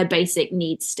their basic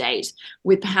needs state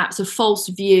with perhaps a false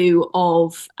view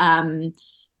of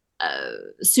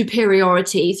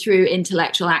superiority through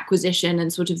intellectual acquisition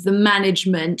and sort of the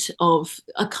management of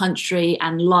a country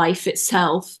and life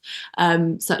itself,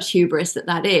 such hubris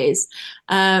that is,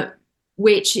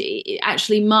 which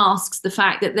actually masks the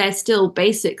fact that they're still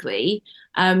basically,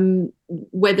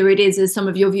 whether it is, as some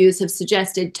of your viewers have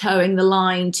suggested, towing the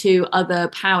line to other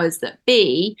powers that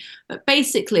be, but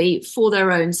basically for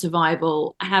their own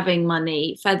survival, having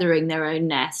money, feathering their own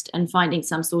nest, and finding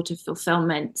some sort of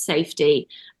fulfillment, safety,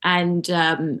 and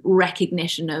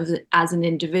recognition of as an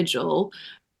individual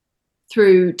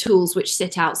through tools which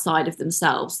sit outside of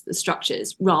themselves, the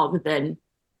structures, rather than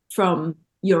from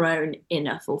your own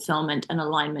inner fulfillment and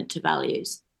alignment to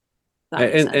values.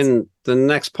 In the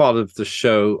next part of the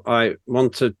show, I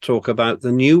want to talk about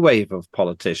the new wave of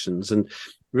politicians. And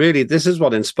really, this is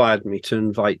what inspired me to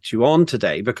invite you on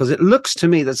today, because it looks to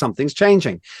me that something's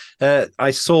changing.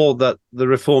 I saw that the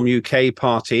Reform UK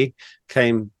party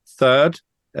came third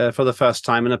for the first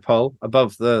time in a poll,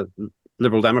 above the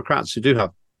Liberal Democrats, who do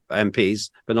have MPs,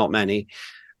 but not many.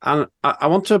 And I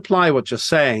want to apply what you're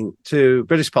saying to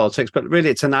British politics, but really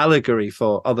it's an allegory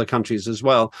for other countries as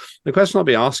well. The question I'll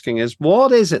be asking is,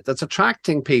 what is it that's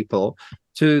attracting people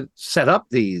to set up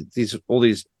all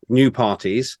these new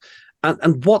parties?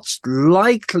 And what's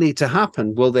likely to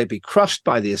happen? Will they be crushed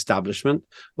by the establishment,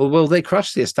 or will they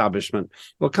crush the establishment?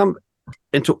 We'll come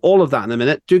into all of that in a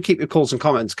minute. Do keep your calls and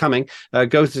comments coming.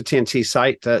 Go to the TNT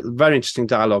site. Very interesting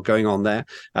dialogue going on there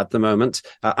at the moment.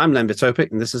 I'm Lembit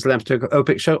Öpik, and this is the Lembit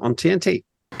Öpik Show on TNT.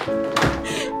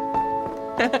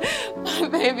 My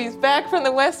baby's back from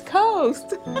the West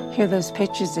Coast. Here are those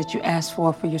pictures that you asked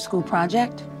for your school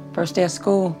project? First day of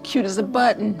school, cute as a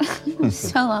button.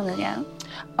 So long ago.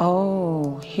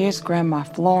 Oh, here's Grandma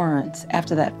Florence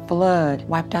after that flood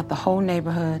wiped out the whole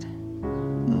neighborhood.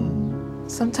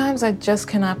 Sometimes I just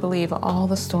cannot believe all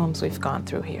the storms we've gone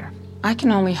through here. I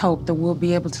can only hope that we'll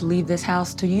be able to leave this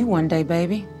house to you one day,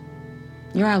 baby.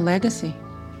 You're our legacy.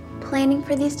 Planning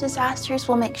for these disasters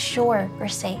will make sure we're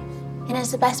safe, and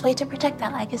it's the best way to protect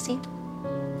that legacy.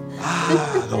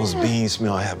 Those beans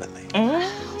smell heavenly.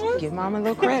 Give Mom a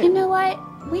little credit. You know what?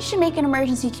 We should make an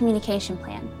emergency communication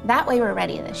plan. That way we're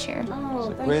ready this year.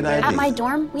 Oh, Great idea. At my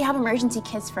dorm, we have emergency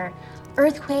kits for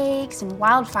earthquakes and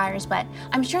wildfires, but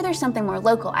I'm sure there's something more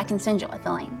local I can send you with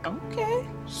the link. Okay.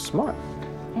 Smart.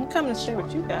 I'm coming to share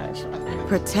with you guys.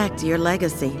 Protect your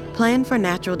legacy. Plan for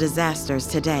natural disasters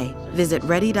today. Visit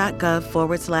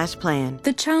ready.gov/plan.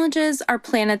 The challenges our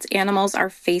planet's animals are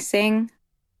facing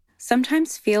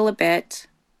sometimes feel a bit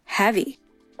heavy.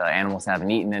 The animals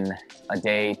haven't eaten in a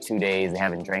day, 2 days. They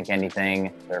haven't drank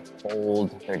anything. They're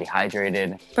cold. They're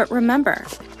dehydrated. But remember,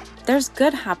 there's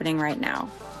good happening right now.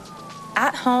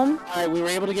 At home. All right, we were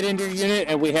able to get into your unit,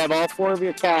 and we have all 4 of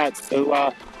your cats. So,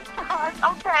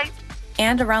 okay.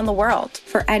 And around the world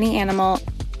for any animal,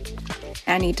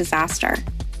 any disaster.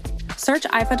 Search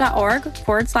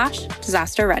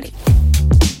ifa.org/disaster ready.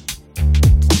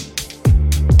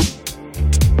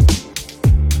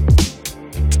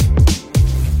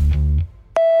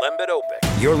 Lembit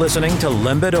Öpik. You're listening to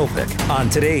Lembit Öpik on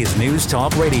today's News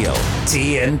Talk Radio,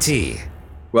 TNT.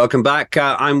 Welcome back.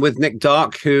 I'm with Nic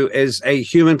Darke, who is a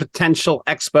human potential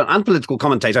expert and political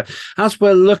commentator, as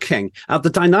we're looking at the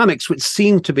dynamics which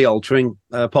seem to be altering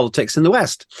politics in the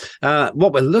West.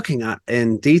 What we're looking at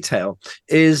in detail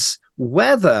is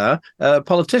whether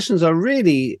politicians are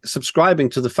really subscribing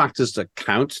to the factors that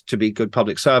count to be good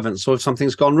public servants, or if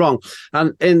something's gone wrong.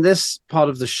 And in this part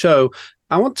of the show,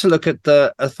 I want to look at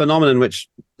a phenomenon which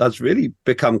has really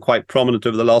become quite prominent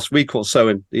over the last week or so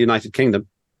in the United Kingdom.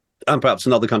 and perhaps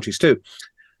in other countries too.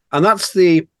 And that's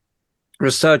the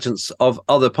resurgence of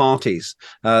other parties.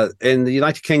 In the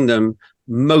United Kingdom,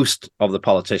 most of the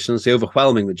politicians, the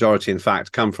overwhelming majority, in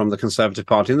fact, come from the Conservative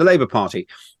Party and the Labour Party,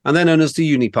 and they're known as the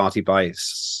Uni Party by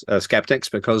skeptics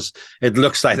because it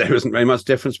looks like there isn't very much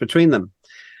difference between them.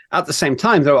 At the same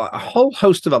time, there are a whole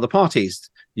host of other parties,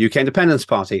 UK Independence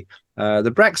Party,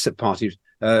 the Brexit Party,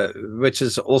 which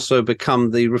has also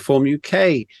become the Reform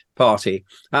UK Party,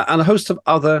 and a host of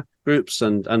other groups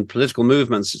and political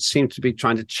movements that seem to be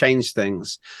trying to change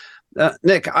things.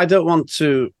 Nic, I don't want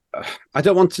to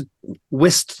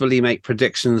wistfully make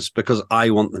predictions because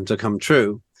I want them to come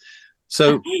true.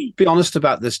 So be honest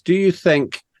about this. Do you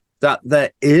think that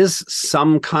there is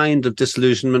some kind of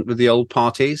disillusionment with the old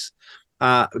parties,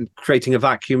 creating a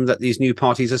vacuum that these new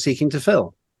parties are seeking to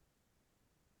fill?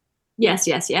 Yes,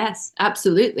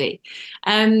 absolutely.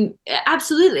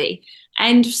 Absolutely.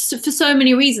 And for so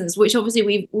many reasons, which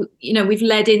obviously we've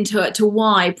led into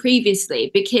why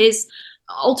previously, because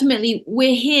ultimately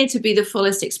we're here to be the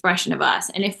fullest expression of us.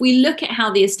 And if we look at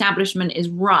how the establishment is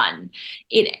run,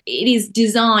 it is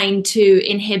designed to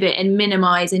inhibit and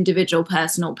minimize individual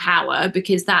personal power,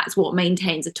 because that's what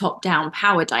maintains a top-down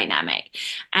power dynamic.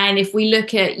 And if we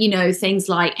look at, things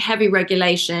like heavy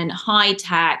regulation, high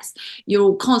tax,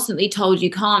 you're constantly told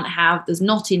you can't have, there's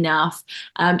not enough,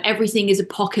 everything is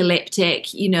apocalyptic,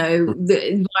 the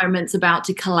environment's about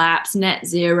to collapse, net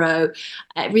zero,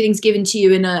 everything's given to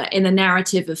you in a narrative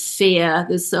of fear.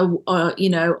 There's a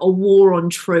war on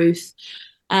truth,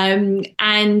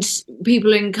 and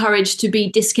people are encouraged to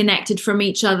be disconnected from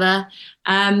each other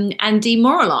and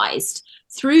demoralized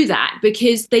through that,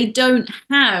 because they don't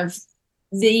have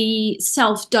the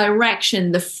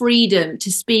self-direction, the freedom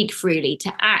to speak freely,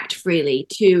 to act freely,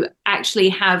 to actually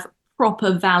have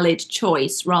proper valid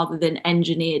choice rather than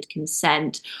engineered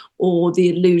consent or the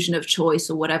illusion of choice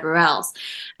or whatever else.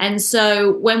 And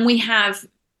so when we have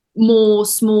more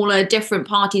smaller different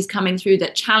parties coming through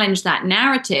that challenge that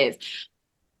narrative,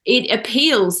 it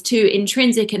appeals to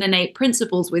intrinsic and innate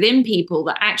principles within people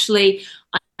that actually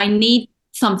I need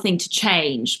something to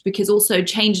change, because also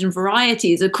change and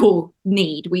variety is a core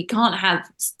need. We can't have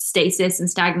stasis and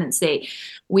stagnancy.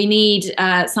 We need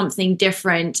something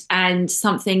different, and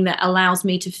something that allows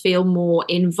me to feel more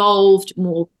involved,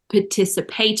 more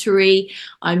participatory.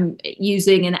 I'm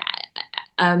using and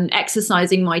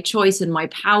exercising my choice and my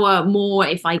power more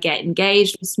if I get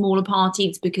engaged with smaller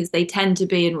parties, because they tend to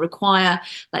be and require,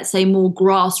 let's say, more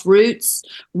grassroots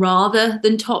rather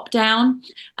than top down.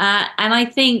 And I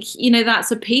think, that's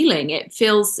appealing. It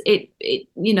feels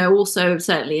also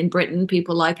certainly in Britain,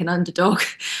 people like an underdog,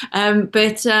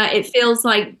 but it feels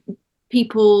like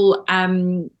people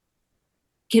can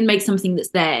make something that's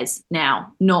theirs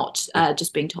now, not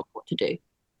just being told what to do.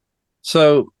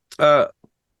 So,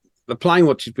 applying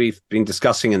what we've been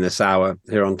discussing in this hour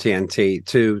here on TNT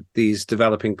to these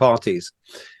developing parties,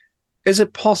 is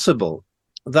it possible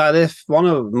that if one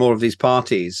or more of these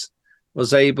parties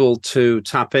was able to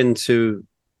tap into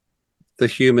the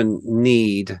human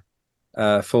need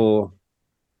for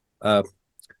an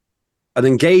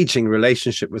engaging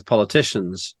relationship with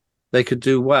politicians, they could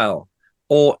do well?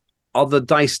 Or are the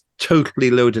dice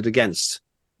totally loaded against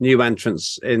new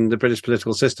entrants in the British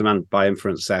political system, and by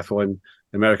inference, therefore, in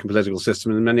the American political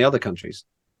system and in many other countries?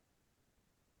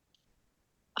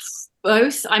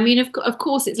 Both. I mean, of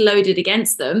course, it's loaded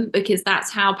against them, because that's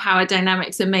how power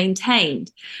dynamics are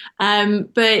maintained.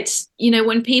 But,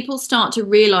 when people start to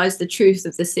realize the truth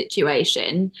of the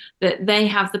situation, that they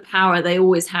have the power they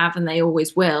always have and they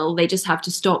always will, they just have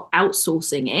to stop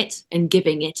outsourcing it and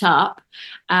giving it up.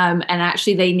 And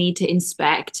actually, they need to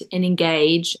inspect and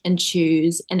engage and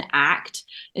choose and act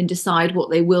and decide what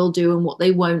they will do and what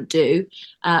they won't do,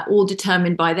 all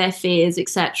determined by their fears,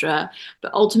 etc.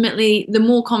 But ultimately, the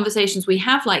more conversations we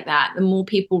have like that, the more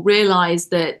people realize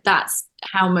that that's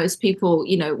how most people,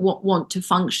 want to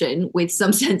function, with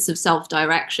some sense of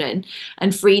self-direction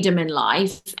and freedom in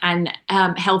life, and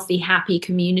healthy, happy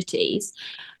communities.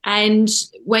 And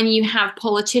when you have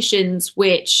politicians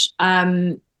which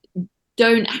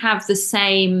don't have the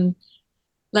same,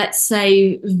 let's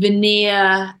say,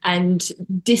 veneer and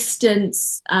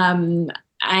distance and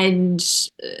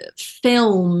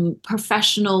film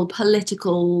professional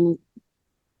political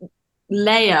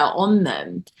layer on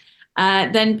them,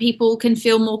 then people can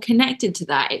feel more connected to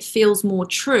that. It feels more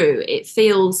true. It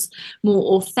feels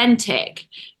more authentic,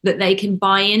 that they can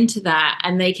buy into that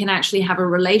and they can actually have a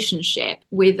relationship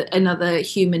with another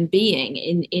human being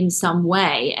in some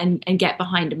way, and get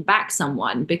behind and back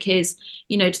someone. Because,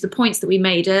 to the points that we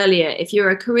made earlier, if you're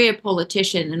a career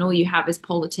politician and all you have is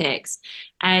politics,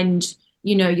 and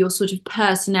your sort of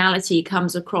personality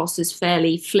comes across as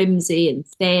fairly flimsy and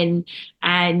thin,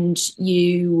 and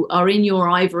you are in your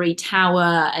ivory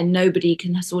tower and nobody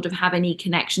can sort of have any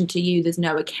connection to you. There's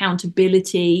no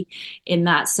accountability in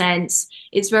that sense.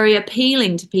 It's very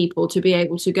appealing to people to be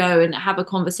able to go and have a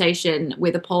conversation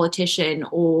with a politician,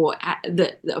 or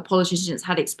that a politician has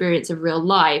had experience of real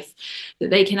life, that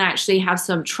they can actually have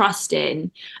some trust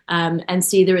in, and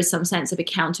see there is some sense of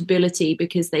accountability,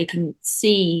 because they can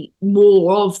see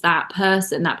more of that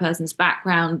person's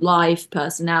background, life,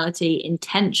 personality,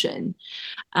 intention,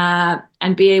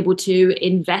 and be able to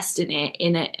invest in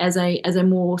it as a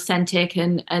more authentic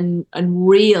and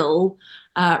real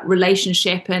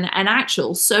relationship and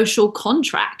actual social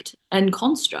contract and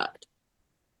construct.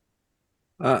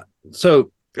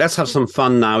 So let's have some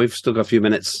fun now. We've still got a few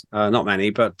minutes, not many,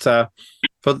 but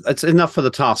it's enough for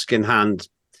the task in hand.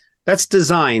 Let's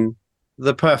design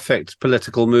the perfect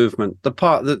political movement, the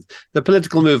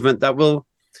political movement that will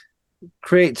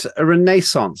create a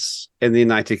renaissance in the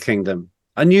United Kingdom,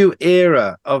 a new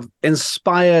era of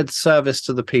inspired service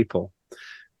to the people.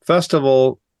 First of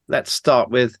all, let's start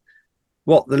with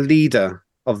what the leader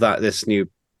of this new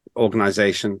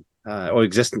organization, or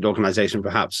existent organization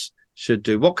perhaps, should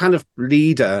do. What kind of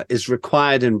leader is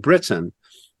required in Britain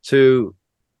to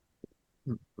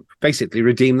basically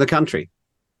redeem the country?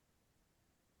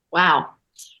 Wow.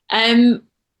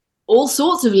 All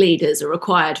sorts of leaders are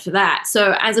required for that.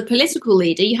 So as a political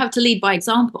leader, you have to lead by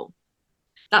example.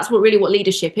 That's what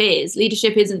leadership is.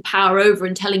 Leadership isn't power over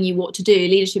and telling you what to do.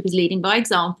 Leadership is leading by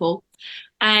example.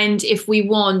 And if we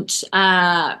want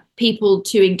people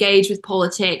to engage with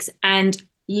politics and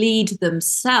lead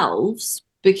themselves,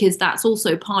 because that's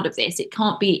also part of this,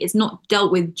 it's not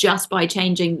dealt with just by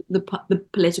changing the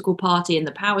political party and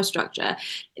the power structure.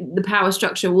 The power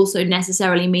structure also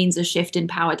necessarily means a shift in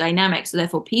power dynamics. So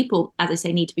therefore people, as I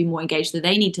say, need to be more engaged. So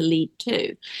they need to lead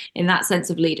too, in that sense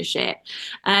of leadership.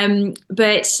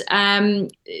 But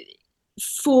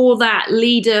for that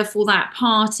leader, for that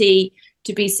party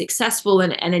to be successful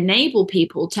and enable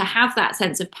people to have that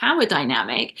sense of power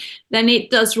dynamic, then it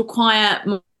does require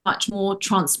much more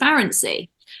transparency,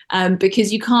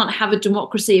 because you can't have a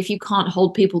democracy if you can't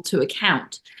hold people to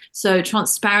account. So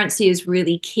transparency is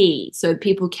really key, so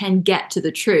people can get to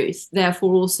the truth.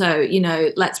 Therefore, also,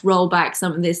 let's roll back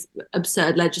some of this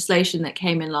absurd legislation that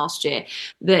came in last year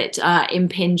that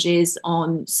impinges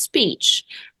on speech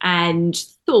and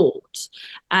thought,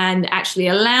 and actually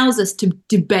allows us to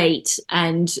debate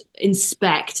and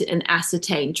inspect and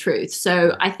ascertain truth.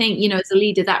 So I think, as a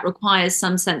leader, that requires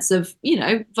some sense of,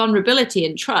 vulnerability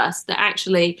and trust that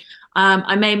actually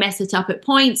I may mess it up at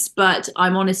points, but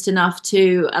I'm honest enough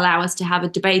to allow us to have a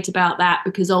debate about that,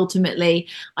 because ultimately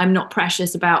I'm not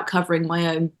precious about covering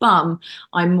my own bum.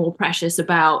 I'm more precious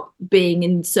about being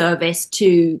in service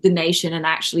to the nation and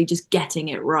actually just getting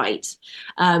it right.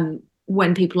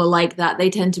 When people are like that, they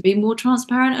tend to be more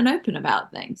transparent and open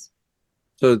about things.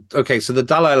 So the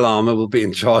Dalai Lama will be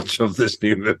in charge of this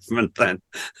new movement then,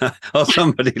 or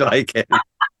somebody like him.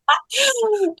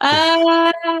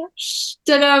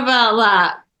 Don't know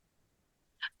about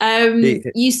that.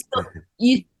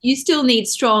 You still need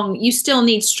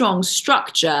strong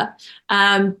structure,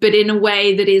 but in a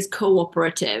way that is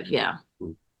cooperative. Yeah.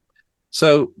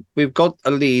 So we've got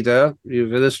a leader.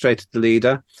 You've illustrated the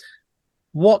leader.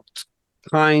 What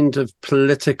kind of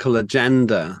political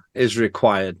agenda is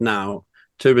required now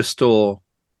to restore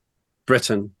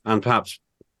Britain and perhaps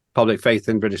public faith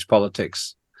in British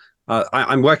politics?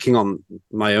 I'm working on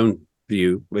my own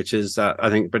view, which is that I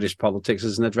think British politics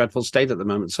is in a dreadful state at the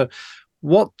moment. So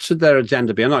what should their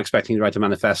agenda be? I'm not expecting you to write a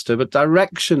manifesto, but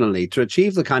directionally, to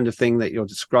achieve the kind of thing that you're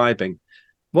describing,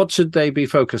 what should they be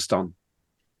focused on?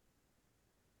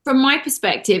 From my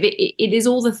perspective, it is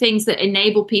all the things that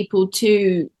enable people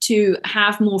to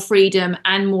have more freedom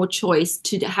and more choice,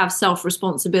 to have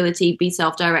self-responsibility, be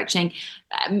self-directing,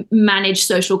 manage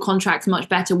social contracts much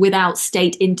better without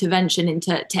state intervention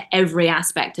into every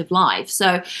aspect of life.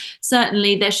 So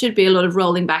certainly there should be a lot of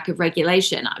rolling back of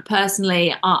regulation.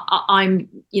 Personally, I'm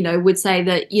would say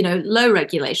that low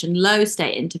regulation, low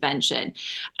state intervention,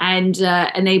 and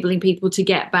enabling people to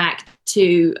get back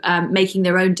to making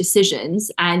their own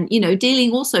decisions, and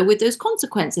dealing also with those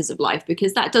consequences of life,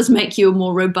 because that does make you a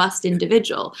more robust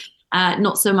individual.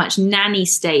 Not so much nanny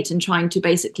state and trying to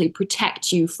basically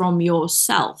protect you from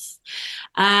yourself.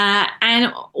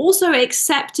 And also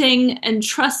accepting and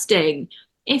trusting,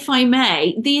 if I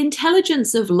may, the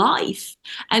intelligence of life,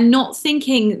 and not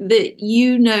thinking that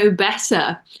you know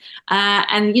better.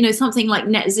 And something like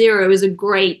net zero is a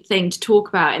great thing to talk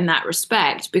about in that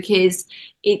respect, because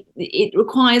it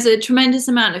requires a tremendous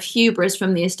amount of hubris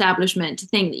from the establishment to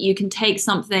think that you can take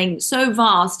something so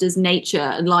vast as nature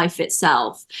and life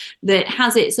itself, that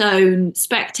has its own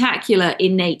spectacular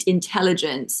innate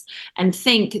intelligence, and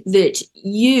think that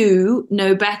you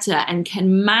know better and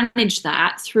can manage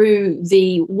that through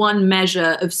the one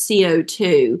measure of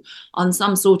CO2 on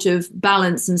some sort of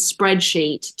balance and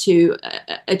spreadsheet to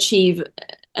achieve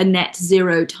a net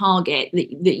zero target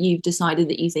that you've decided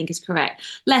that you think is correct,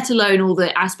 let alone all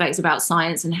the aspects about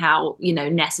science and how, you know,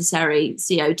 necessary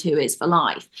CO2 is for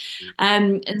life.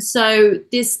 And so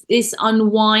this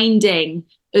unwinding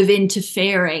of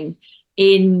interfering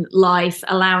in life,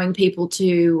 allowing people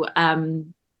to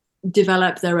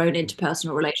develop their own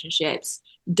interpersonal relationships,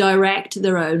 direct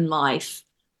their own life,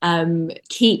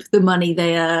 keep the money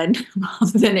they earn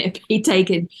rather than it be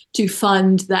taken to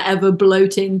fund that ever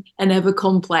bloating and ever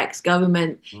complex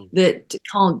government that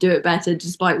can't do it better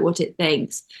despite what it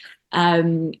thinks.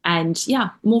 And yeah,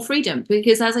 more freedom,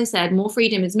 because as I said, more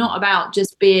freedom is not about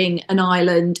just being an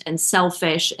island and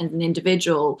selfish and an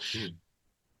individual.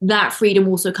 That freedom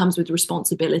also comes with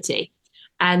responsibility.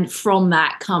 And from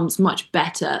that comes much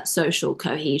better social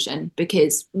cohesion,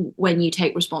 because when you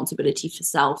take responsibility for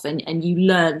self and you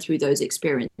learn through those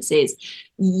experiences,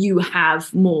 you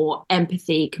have more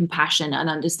empathy, compassion, and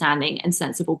understanding and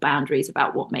sensible boundaries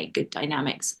about what make good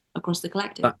dynamics across the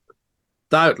collective.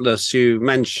 Doubtless, you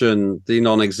mentioned the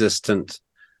non-existent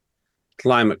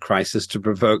climate crisis to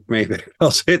provoke me,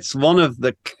 because it's one of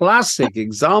the classic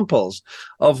examples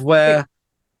of where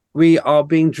we are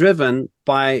being driven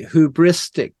by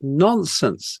hubristic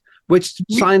nonsense, which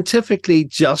scientifically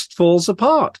just falls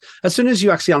apart. As soon as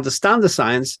you actually understand the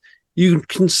science, you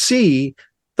can see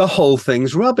the whole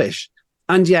thing's rubbish.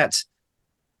 And yet,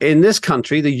 in this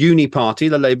country, the Uni Party,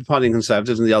 the Labour Party and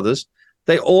Conservatives and the others,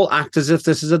 they all act as if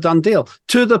this is a done deal,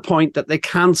 to the point that they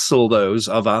cancel those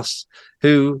of us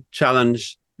who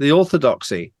challenge the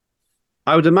orthodoxy.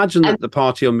 I would imagine that the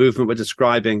party or movement we're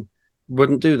describing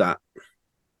wouldn't do that.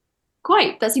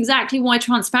 Quite. That's exactly why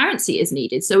transparency is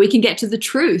needed, so we can get to the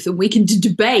truth and we can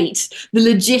debate the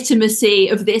legitimacy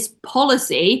of this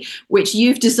policy, which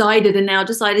you've decided and now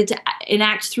decided to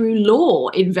enact through law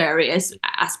in various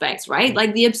aspects, right?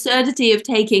 Like the absurdity of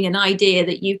taking an idea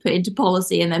that you put into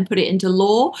policy and then put it into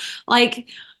law. Like,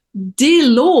 dear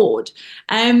Lord,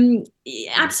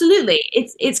 absolutely,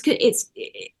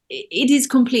 it is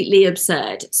completely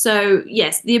absurd. So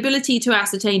yes, the ability to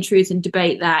ascertain truth and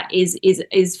debate that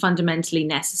is fundamentally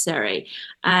necessary,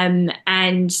 and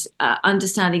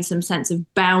understanding some sense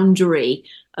of boundary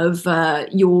of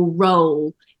your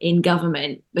role in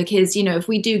government, because, you know, if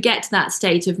we do get to that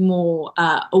state of more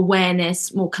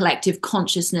awareness, more collective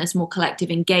consciousness, more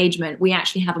collective engagement, we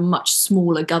actually have a much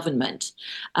smaller government,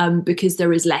 because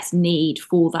there is less need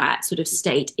for that sort of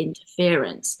state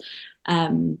interference.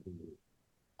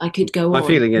 I could go on.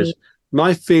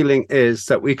 My feeling is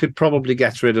that we could probably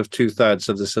get rid of 2/3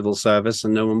 of the civil service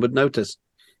and no one would notice.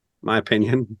 My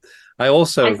opinion. I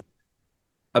also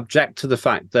object to the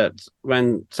fact that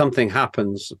when something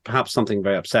happens, perhaps something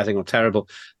very upsetting or terrible,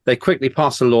 they quickly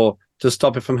pass a law to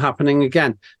stop it from happening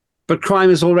again. But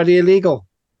crime is already illegal.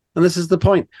 And this is the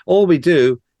point. All we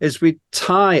do is we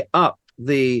tie up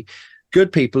the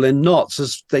good people in knots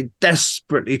as they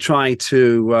desperately try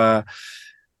to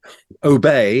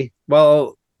obey.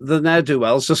 Well, the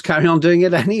ne'er-do-wells just carry on doing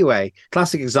it anyway.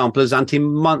 Classic example is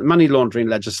anti-money laundering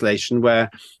legislation, where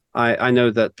I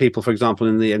know that people, for example,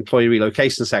 in the employee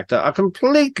relocation sector are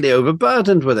completely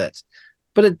overburdened with it.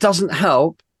 But it doesn't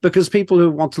help, because people who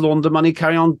want to launder money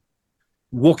carry on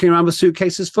walking around with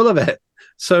suitcases full of it.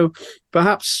 So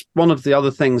perhaps one of the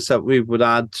other things that we would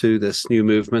add to this new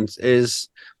movement is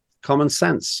common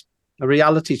sense, a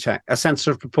reality check, a sense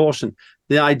of proportion,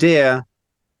 the idea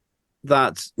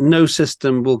that no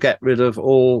system will get rid of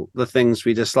all the things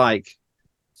we dislike.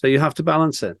 So you have to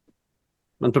balance it.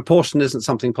 And proportion isn't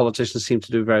something politicians seem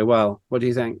to do very well. What do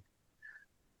you think?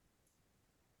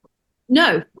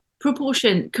 No,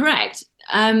 proportion, correct.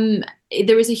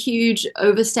 There is a huge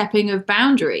overstepping of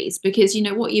boundaries, because, you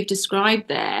know, what you've described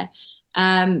there,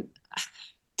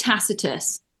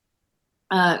 Tacitus,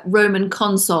 Roman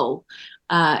consul,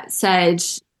 said,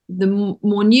 the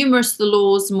more numerous the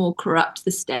laws, the more corrupt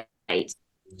the state.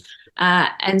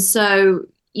 And so,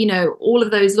 you know, all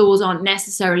of those laws aren't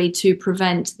necessarily to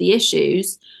prevent the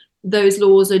issues. Those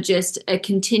laws are just a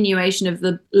continuation of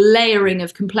the layering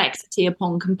of complexity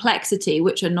upon complexity,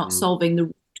 which are not solving the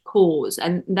root cause.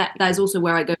 And that is also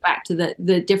where I go back to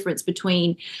the difference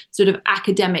between sort of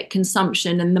academic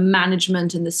consumption and the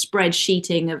management and the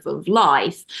spreadsheeting of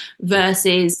life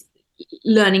versus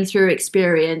learning through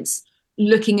experience,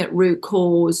 looking at root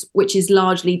cause, which is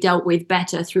largely dealt with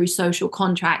better through social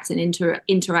contracts and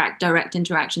direct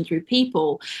interaction through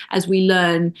people, as we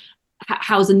learn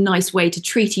how's a nice way to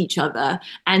treat each other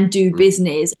and do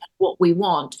business, what we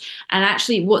want. And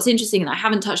actually what's interesting, and I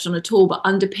haven't touched on at all, but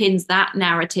underpins that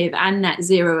narrative and net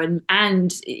zero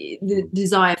and the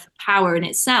desire for power in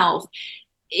itself,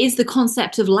 is the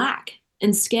concept of lack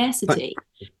and scarcity.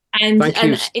 And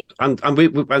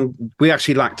we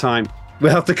actually lack time.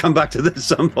 We'll have to come back to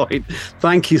this at some point.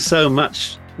 Thank you so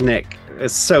much, Nic.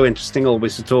 It's so interesting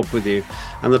always to talk with you.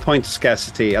 And the point of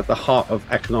scarcity at the heart of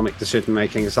economic decision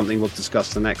making is something we'll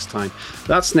discuss the next time.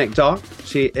 That's Nic Darke.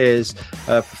 She is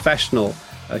a professional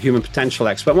human potential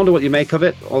expert. I wonder what you make of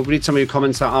it. I'll read some of your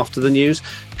comments out after the news.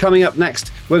 Coming up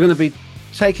next, we're going to be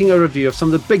taking a review of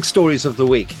some of the big stories of the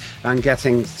week and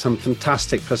getting some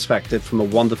fantastic perspective from a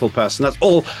wonderful person. That's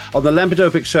all on the Lembit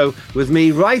Öpik Show with me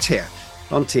right here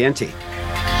on TNT.